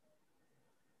does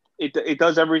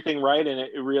everything right, and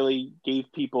it really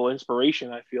gave people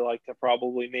inspiration, I feel like, to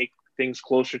probably make things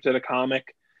closer to the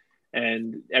comic.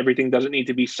 And everything doesn't need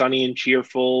to be sunny and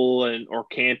cheerful or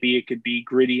campy. It could be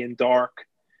gritty and dark.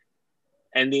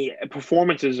 And the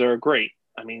performances are great.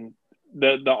 I mean,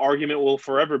 the argument will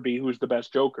forever be who's the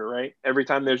best Joker, right? Every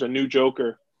time there's a new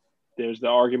Joker, there's the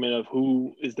argument of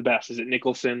who is the best. Is it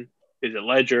Nicholson? Is it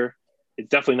Ledger? It's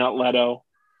definitely not Leto.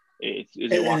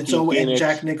 And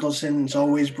Jack Nicholson's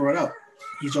always brought up.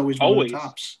 He's always one of the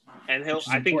tops. And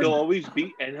he'll always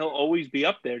be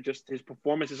up there. Just his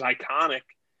performance is iconic.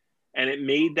 And it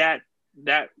made that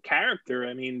character.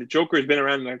 I mean, the Joker has been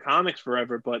around in the comics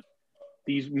forever, but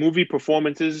these movie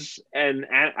performances, and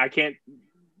I can't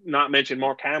not mention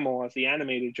Mark Hamill as the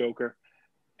animated Joker.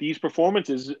 These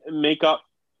performances make up,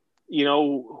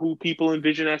 who people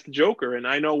envision as the Joker. And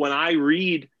I know when I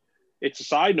read, it's a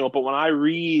side note, but when I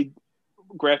read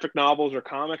graphic novels or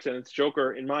comics and it's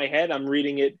Joker, in my head, I'm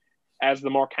reading it as the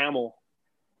Mark Hamill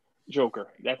Joker.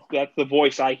 That's the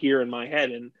voice I hear in my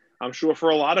head. And I'm sure for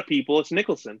a lot of people, it's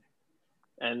Nicholson.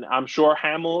 And I'm sure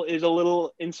Hamill is a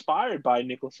little inspired by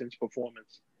Nicholson's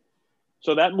performance.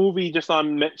 So that movie, just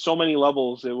on so many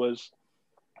levels, it was,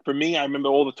 for me, I remember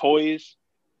all the toys,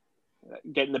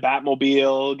 getting the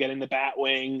Batmobile, getting the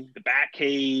Batwing, the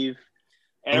Batcave,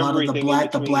 a lot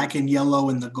of the black and yellow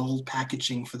and the gold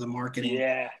packaging for the marketing.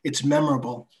 Yeah. It's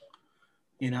memorable.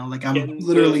 I'm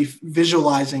literally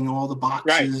visualizing all the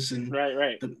boxes.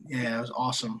 Right. It was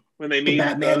awesome. When they made the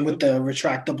Batman with the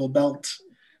retractable belt,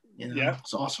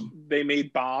 it's awesome. They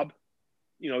made Bob,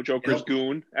 Joker's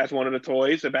goon, as one of the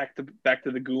toys. Back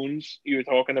to the goons you were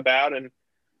talking about, and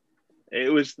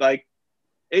it was like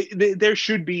there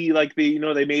should be like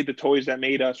they made the toys that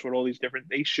made us with all these different.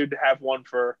 They should have one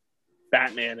for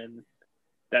Batman, and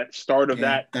that start of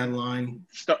that line.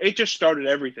 It just started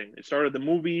everything. It started the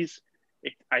movies.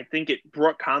 I think it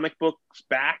brought comic books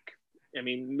back. I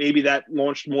mean, maybe that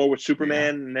launched more with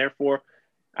Superman, and therefore,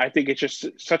 I think it's just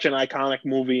such an iconic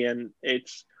movie, and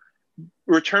it's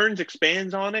Returns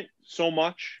expands on it so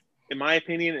much, in my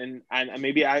opinion, and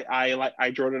maybe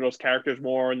I draw to those characters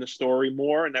more in the story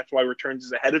more, and that's why Returns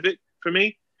is ahead of it for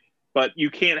me. But you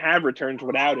can't have Returns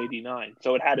without 89,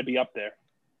 so it had to be up there.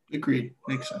 Agreed.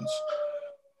 Makes sense.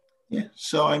 Yeah.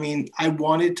 So I mean, I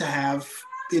wanted to have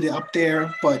it up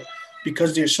there, but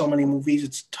because there's so many movies,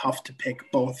 it's tough to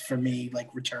pick both for me, like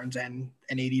Returns and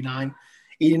 89.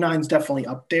 89 is definitely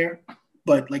up there.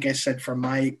 But like I said, from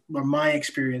my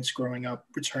experience growing up,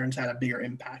 Returns had a bigger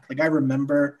impact. Like I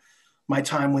remember my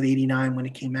time with 89 when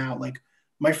it came out. Like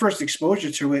my first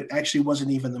exposure to it actually wasn't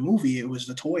even the movie. It was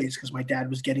the toys, because my dad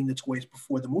was getting the toys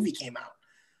before the movie came out.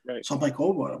 Right. So I'm like,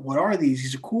 oh, what are these?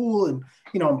 These are cool. And,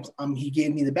 he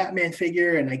gave me the Batman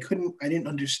figure, and I didn't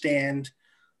understand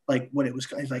like what it was.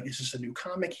 He's like, is this a new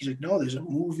comic? He's like, no, there's a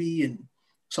movie and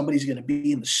somebody's going to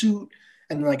be in the suit.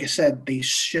 And like I said, they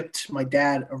shipped my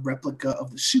dad a replica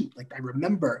of the suit. Like I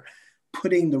remember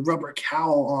putting the rubber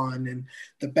cowl on, and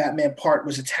the Batman part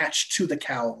was attached to the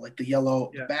cowl, like the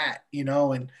yellow bat,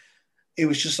 and it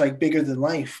was just like bigger than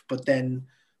life. But then,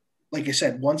 like I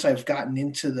said, once I've gotten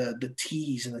into the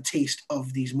tease and the taste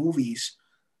of these movies,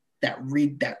 that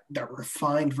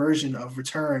refined version of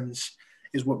Returns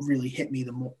is what really hit me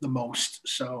the most.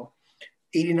 So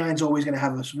 89 is always going to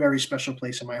have a very special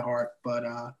place in my heart. But,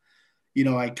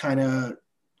 I kind of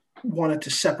wanted to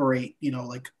separate,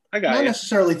 not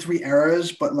necessarily three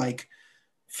eras, but like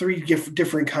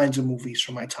different kinds of movies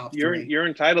for my top three. You're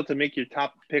entitled to make your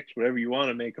top picks whatever you want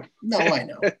to make them. No, I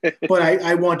know, but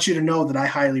I want you to know that I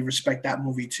highly respect that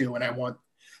movie too, and I want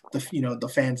the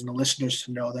fans and the listeners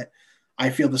to know that I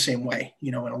feel the same way,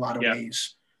 in a lot of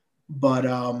ways. But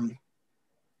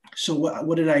so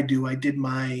what did I do? I did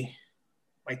my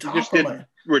top. You just did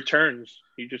returns.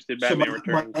 You just did Batman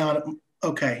Returns.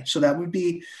 Okay, so that would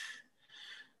be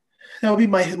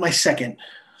my second.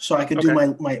 So I could do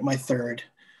my third.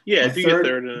 Yeah, do your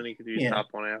third, and then you could do your top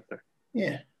one after.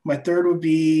 Yeah, my third would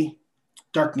be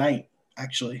Dark Knight,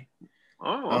 actually.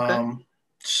 Oh, okay.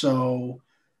 So,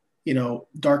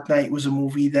 Dark Knight was a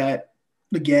movie that,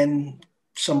 again,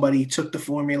 somebody took the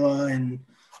formula and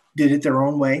did it their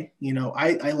own way.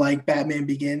 I like Batman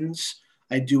Begins.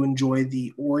 I do enjoy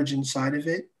the origin side of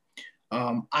it.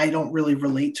 I don't really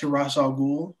relate to Ra's al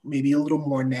Ghul, maybe a little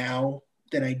more now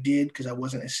than I did because I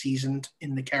wasn't as seasoned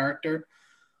in the character.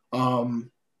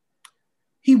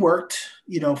 He worked,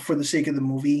 for the sake of the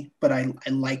movie, but I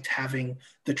liked having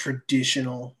the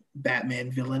traditional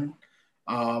Batman villain.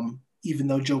 Even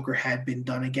though Joker had been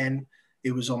done again,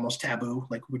 it was almost taboo,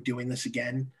 like we're doing this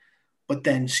again. But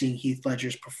then seeing Heath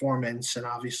Ledger's performance, and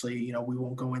obviously, we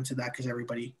won't go into that because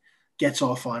everybody gets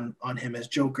off on him as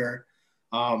Joker.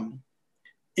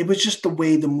 It was just the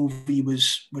way the movie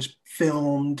was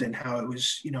filmed and how it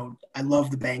was, I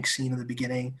love the bank scene in the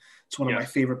beginning. It's one of my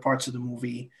favorite parts of the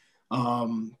movie.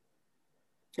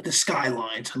 The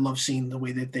skylines, I love seeing the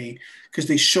way that because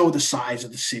they show the size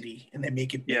of the city and they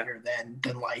make it bigger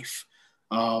than life.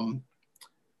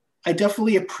 I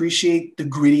definitely appreciate the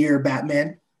grittier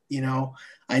Batman.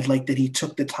 I'd like that he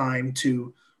took the time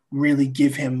to really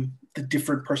give him the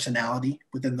different personality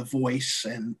within the voice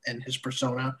and his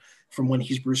persona from when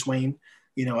he's Bruce Wayne.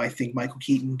 I think Michael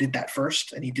Keaton did that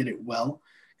first, and he did it well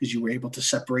because you were able to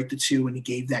separate the two, and he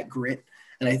gave that grit.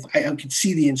 And I could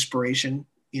see the inspiration,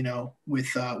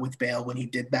 with Bale when he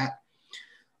did that.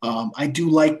 I do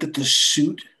like that the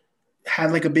suit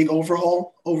had like a big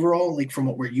overhaul, like from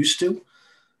what we're used to.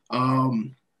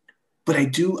 But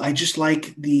I just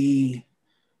like the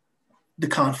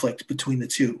conflict between the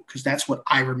two, because that's what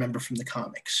I remember from the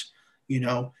comics,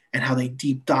 and how they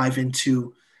deep dive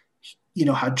into,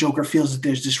 how Joker feels that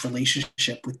there's this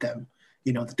relationship with them,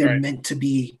 that they're meant to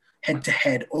be head to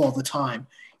head all the time,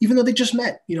 even though they just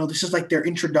met. This is like their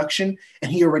introduction,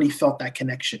 and he already felt that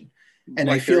connection. And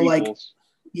like I feel like,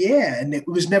 and it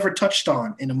was never touched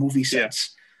on in a movie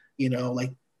sense.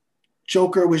 Like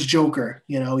Joker was Joker,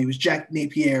 he was Jack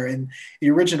Napier, and the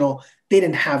original, they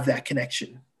didn't have that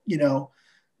connection.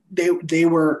 They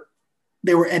were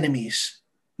enemies.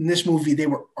 In this movie, they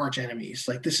were arch enemies.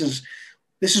 Like this is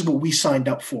what we signed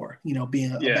up for,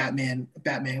 being a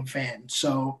Batman fan.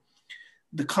 So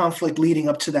the conflict leading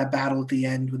up to that battle at the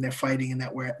end when they're fighting in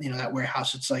that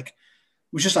warehouse, it's like,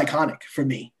 it was just iconic for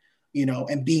me,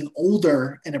 and being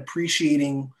older and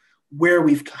appreciating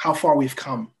how far we've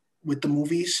come with the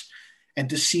movies, and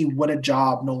to see what a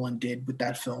job Nolan did with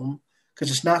that film,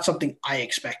 because it's not something I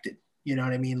expected. You know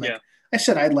what I mean? Like I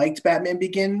said, I liked Batman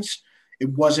Begins. It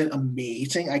wasn't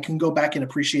amazing. I can go back and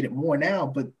appreciate it more now,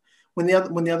 but when the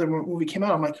other movie came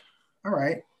out, I'm like, all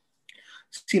right,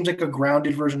 seems like a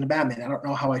grounded version of Batman. I don't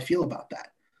know how I feel about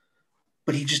that,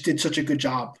 but he just did such a good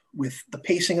job with the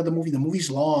pacing of the movie. The movie's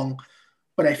long,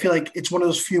 but I feel like it's one of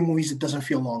those few movies that doesn't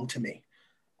feel long to me.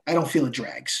 I don't feel it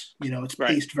drags. It's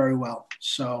paced very well.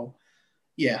 So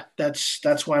yeah,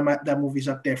 that's why that movie's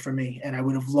up there for me. And I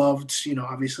would have loved,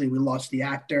 obviously we lost the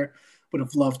actor, would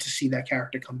have loved to see that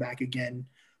character come back again.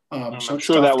 I'm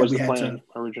sure that was the plan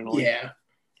originally. Yeah,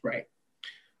 right.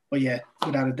 But yeah,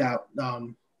 without a doubt,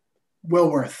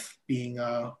 well worth being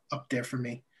up there for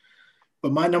me.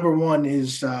 But my number one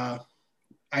is, I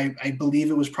believe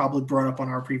it was probably brought up on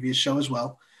our previous show as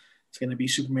well. It's going to be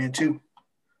Superman 2.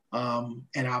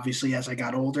 And obviously, as I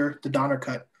got older, the Donner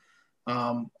cut.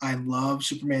 I love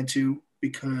Superman 2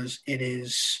 because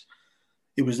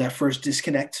it was that first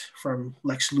disconnect from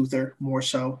Lex Luthor more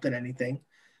so than anything.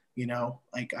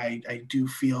 Like I do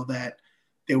feel that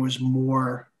there was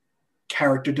more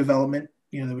character development.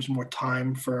 There was more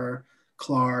time for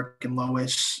Clark and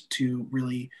Lois to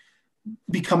really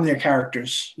become their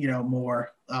characters,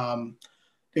 more. There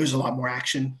was a lot more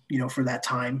action, for that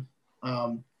time.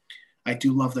 I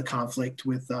do love the conflict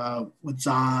with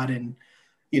Zod, and,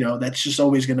 that's just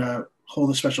always going to hold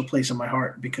a special place in my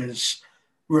heart, because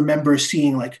remember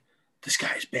seeing like, this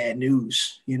guy's bad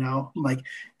news, like,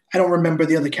 I don't remember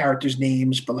the other characters'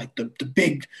 names, but like the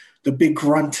big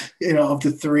grunt, of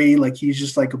the three, like he's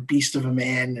just like a beast of a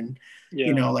man. And,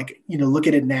 look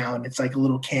at it now and it's like a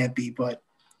little campy, but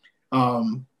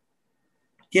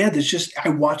Yeah, there's just I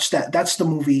watched that. That's the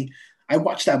movie. I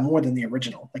watched that more than the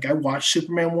original. Like I watched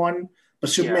Superman 1, but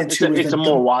Yeah, Superman 2 is it's a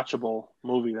more watchable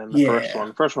movie than the first yeah, one.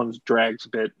 The first one drags a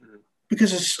bit.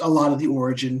 because it's a lot of the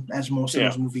origin, as most of Yeah,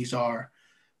 those movies are.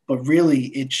 But really,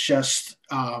 it's just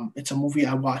it's a movie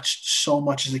I watched so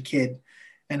much as a kid,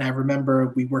 and I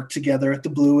remember we worked together at the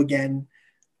Blue again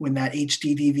when that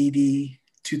HD DVD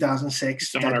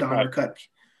 2006 that Donner Donner cut. cut,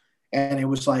 and it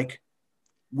was like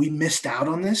we missed out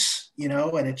on this,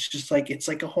 and it's just like it's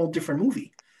like a whole different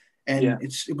movie, Yeah, and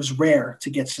it was rare to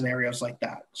get scenarios like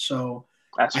that. So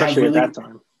I have especially at really that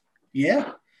time.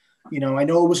 yeah, I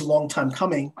know it was a long time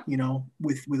coming,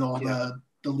 with all Yeah.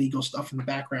 the legal stuff in the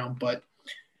background, but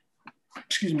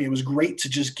excuse me, it was great to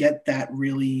just get that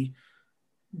really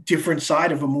different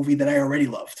side of a movie that I already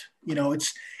loved.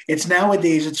 It's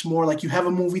nowadays it's more like you have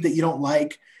a movie that you don't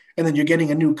like, and then you're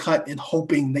getting a new cut and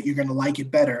hoping that you're going to like it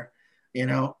better. You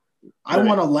know, Right.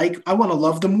 I want to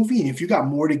love the movie, and if you got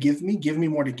more to give me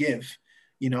more to give.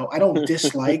 I don't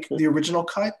dislike the original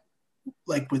cut,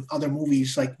 like with other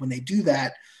movies. Like when they do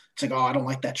that, it's like, oh, I don't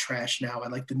like that trash now. I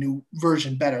like the new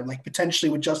version better. Like potentially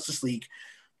with Justice League,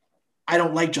 I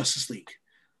don't like Justice League.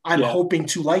 I'm Yeah. hoping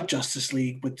to like Justice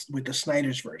League with the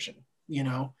Snyder's version.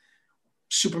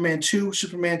 Superman 2,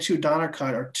 Donner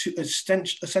Cut are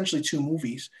essentially two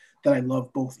movies that I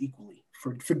love both equally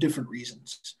for different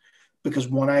reasons. Because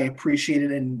one I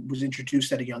appreciated and was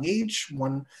introduced at a young age.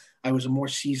 One I was a more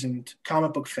seasoned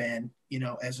comic book fan,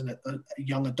 as a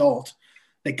young adult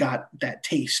that got that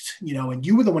taste, and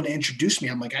you were the one that introduced me.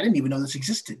 I'm like, I didn't even know this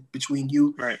existed between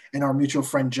you Right. and our mutual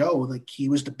friend Joe. Like he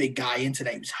was the big guy into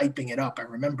that. He was hyping it up. I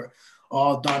remember,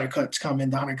 oh, Donner Cut's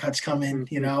coming,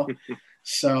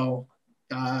 So,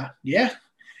 yeah,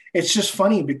 it's just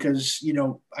funny because,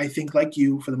 I think like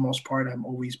you, for the most part, I've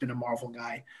always been a Marvel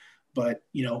guy, but,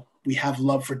 we have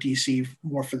love for DC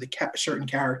more for the certain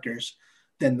characters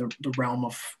than the realm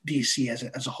of DC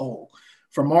as a whole.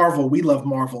 For Marvel, we love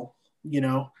Marvel,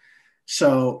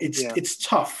 so Yeah. it's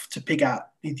tough to pick out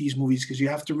these movies because you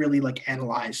have to really like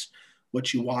analyze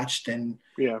what you watched. And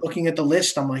Yeah. looking at the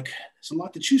list, I'm like, there's a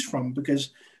lot to choose from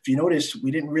because if you notice,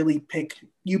 we didn't really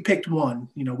you picked one,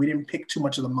 we didn't pick too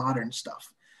much of the modern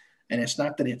stuff. And it's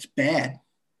not that it's bad,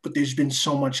 but there's been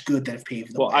so much good that have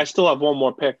paved the Well, way. I still have one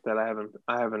more pick that I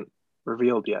haven't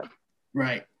revealed yet.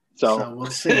 Right. So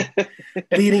we'll see.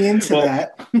 Leading into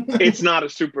that. It's not a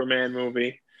Superman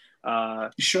movie. You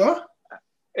sure?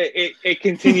 It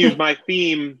continues my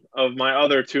theme of my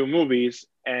other two movies,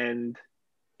 and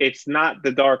it's not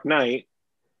The Dark Knight.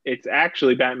 It's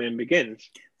actually Batman Begins.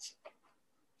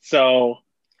 So,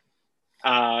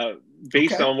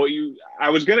 based Okay. on what I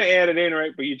was going to add it in,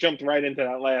 right? But you jumped right into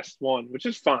that last one, which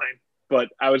is fine. But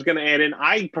I was going to add in,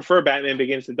 I prefer Batman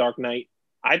Begins to Dark Knight.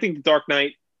 I think The Dark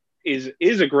Knight is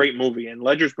a great movie, and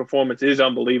Ledger's performance is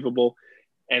unbelievable.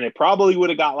 And it probably would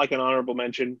have got like an honorable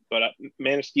mention, but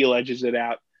Man of Steel edges it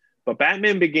out. But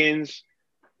Batman Begins,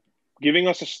 giving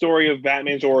us a story of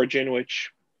Batman's origin,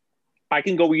 which I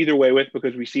can go either way with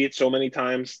because we see it so many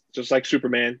times, just like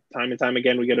Superman. Time and time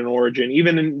again, we get an origin.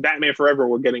 Even in Batman Forever,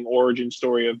 we're getting origin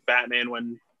story of Batman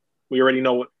when we already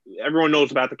know everyone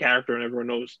knows about the character and everyone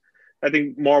knows. I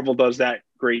think Marvel does that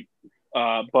great,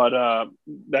 but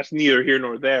that's neither here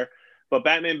nor there. But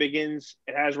Batman Begins,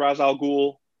 it has Ra's al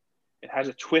Ghul. It has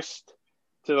a twist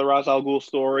to the Ra's al Ghul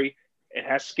story. It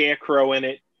has Scarecrow in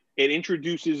it. It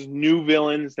introduces new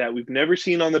villains that we've never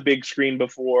seen on the big screen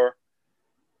before.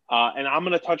 And I'm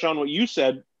going to touch on what you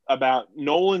said about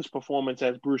Nolan's performance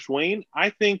as Bruce Wayne.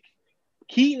 I think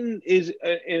Keaton is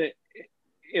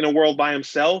in a world by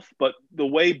himself, but the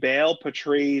way Bale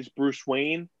portrays Bruce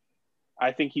Wayne,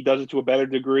 I think he does it to a better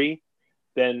degree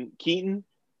than Keaton.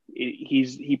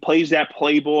 He plays that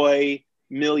playboy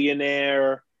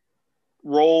millionaire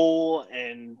role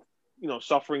and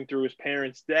suffering through his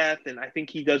parents' death, and I think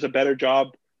he does a better job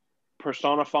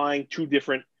personifying two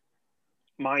different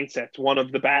mindsets, one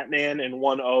of the Batman and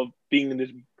one of being this,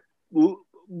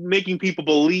 making people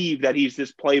believe that he's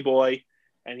this playboy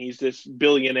and he's this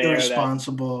billionaire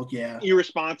Irresponsible,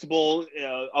 irresponsible,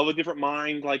 of a different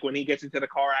mind. Like when he gets into the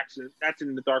car accident, that's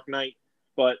in The Dark Knight.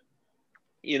 But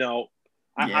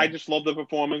I just love the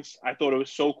performance. I thought it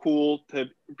was so cool to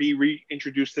be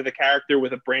reintroduced to the character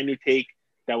with a brand new take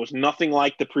that was nothing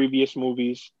like the previous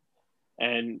movies,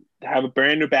 and to have a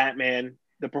brand new Batman.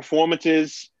 The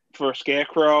performances for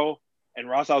Scarecrow and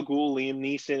Ra's al Ghul, Liam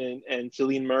Neeson, and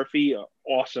Cillian Murphy are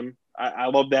awesome. I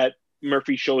love that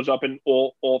Murphy shows up in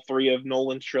all three of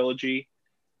Nolan's trilogy,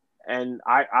 and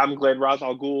I'm glad Ra's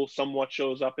al Ghul somewhat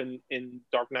shows up in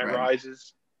Dark Knight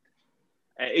Rises.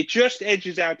 It just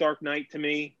edges out Dark Knight to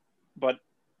me, but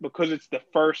because it's the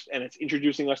first and it's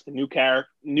introducing us to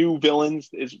new villains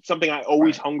is something I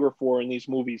always hunger for in these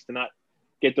movies, to not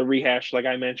get the rehash, like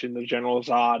I mentioned, the General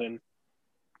Zod. And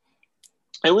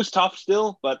it was tough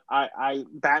still, but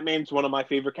Batman's one of my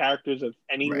favorite characters of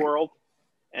any world.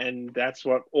 And that's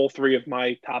what all three of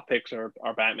my top picks are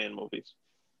Batman movies.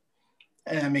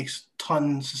 And it makes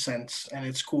tons of sense. And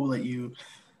it's cool that you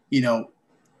know,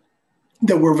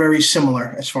 that we're very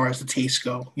similar as far as the tastes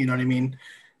go. You know what I mean?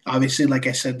 Obviously, like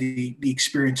I said, the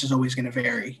experience is always going to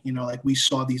vary. You know, like we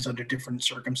saw these under different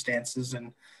circumstances,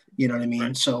 and you know what I mean?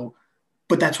 Right. So,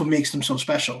 but that's what makes them so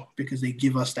special, because they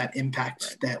give us that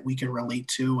impact that we can relate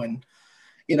to. And,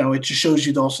 you know, it just shows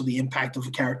you also the impact of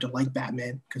a character like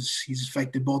Batman, because he's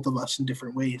affected both of us in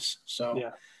different ways.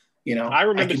 So, you know, I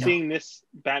remember seeing this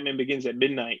Batman Begins at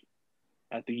midnight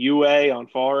at the UA on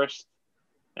Forest.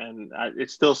 And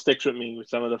it still sticks with me, with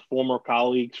some of the former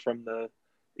colleagues from the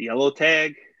Yellow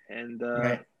Tag and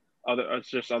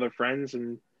other friends.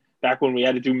 And back when we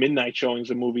had to do midnight showings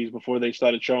of movies before they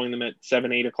started showing them at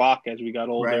 7, 8 o'clock as we got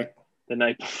older the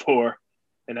night before.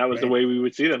 And that was the way we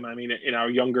would see them. I mean, in our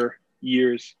younger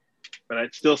years, but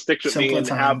it still sticks with me, and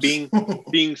how being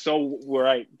so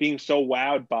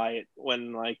wowed by it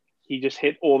when, like, he just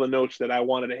hit all the notes that I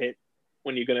wanted to hit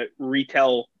when you're going to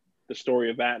retell the story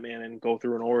of Batman and go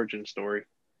through an origin story.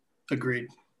 Agreed.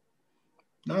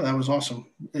 No, that was awesome.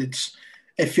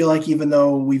 I feel like even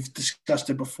though we've discussed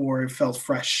it before, it felt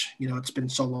fresh. You know, it's been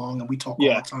so long and we talk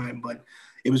all the time, but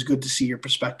it was good to see your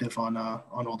perspective on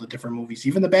all the different movies,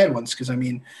 even the bad ones. Cause I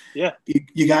mean,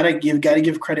 you gotta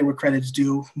give credit where credit's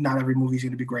due. Not every movie's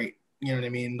going to be great. You know what I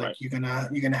mean? Like you're going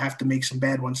to have to make some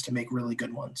bad ones to make really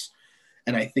good ones.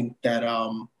 And I think that,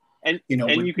 with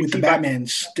the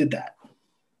Batmans did that.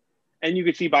 And you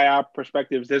can see by our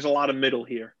perspectives, there's a lot of middle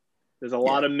here. There's a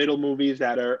lot of middle movies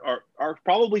that are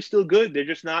probably still good. They're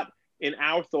just not in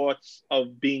our thoughts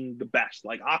of being the best.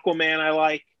 Like Aquaman, I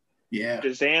like. Yeah.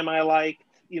 Shazam, I like.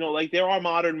 You know, like there are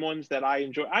modern ones that I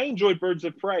enjoy. I enjoyed Birds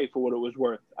of Prey for what it was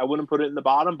worth. I wouldn't put it in the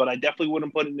bottom, but I definitely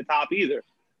wouldn't put it in the top either.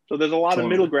 So there's a lot of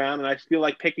middle ground, and I feel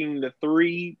like picking the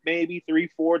 3, maybe 3,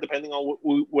 4, depending on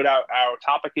what our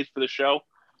topic is for the show.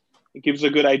 It gives a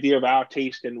good idea of our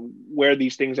taste and where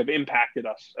these things have impacted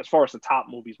us, as far as the top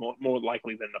movies, more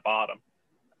likely than the bottom.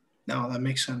 No, that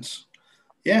makes sense.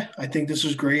 Yeah, I think this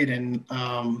was great, and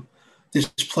there's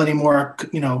plenty more,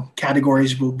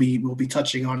 categories we'll be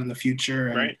touching on in the future,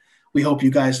 and we hope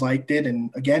you guys liked it.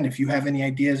 And again, if you have any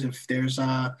ideas, if there's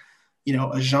a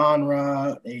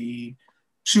genre, a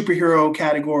superhero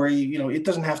category, it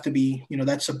doesn't have to be,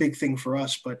 that's a big thing for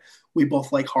us, but we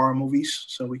both like horror movies,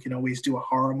 so we can always do a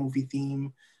horror movie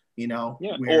theme,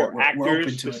 or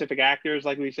actors, specific actors,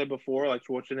 like we said before, like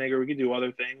Schwarzenegger. We could do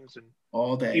other things, and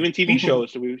all day, even TV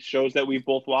shows. So shows that we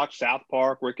both watch: South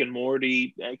Park, Rick and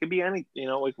Morty. It could be any,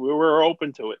 like we're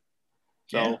open to it.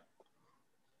 So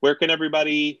where can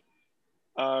everybody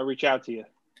reach out to you?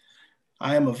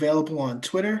 I am available on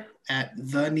Twitter at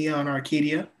the Neon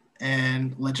Arcadia.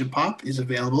 And Legend Pop is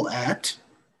available at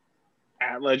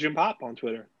Legend Pop on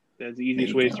Twitter. That's the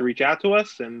easiest ways to reach out to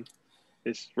us. And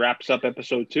this wraps up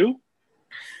episode 2.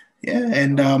 Yeah,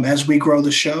 and as we grow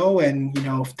the show, and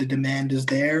if the demand is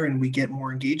there and we get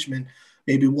more engagement,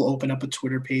 maybe we'll open up a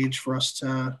Twitter page for us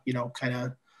to kind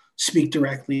of speak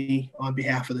directly on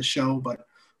behalf of the show. But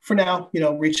for now,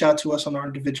 reach out to us on our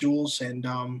individuals, and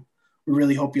we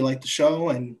really hope you like the show,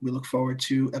 and we look forward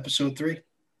to episode 3.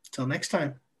 Till next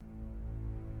time.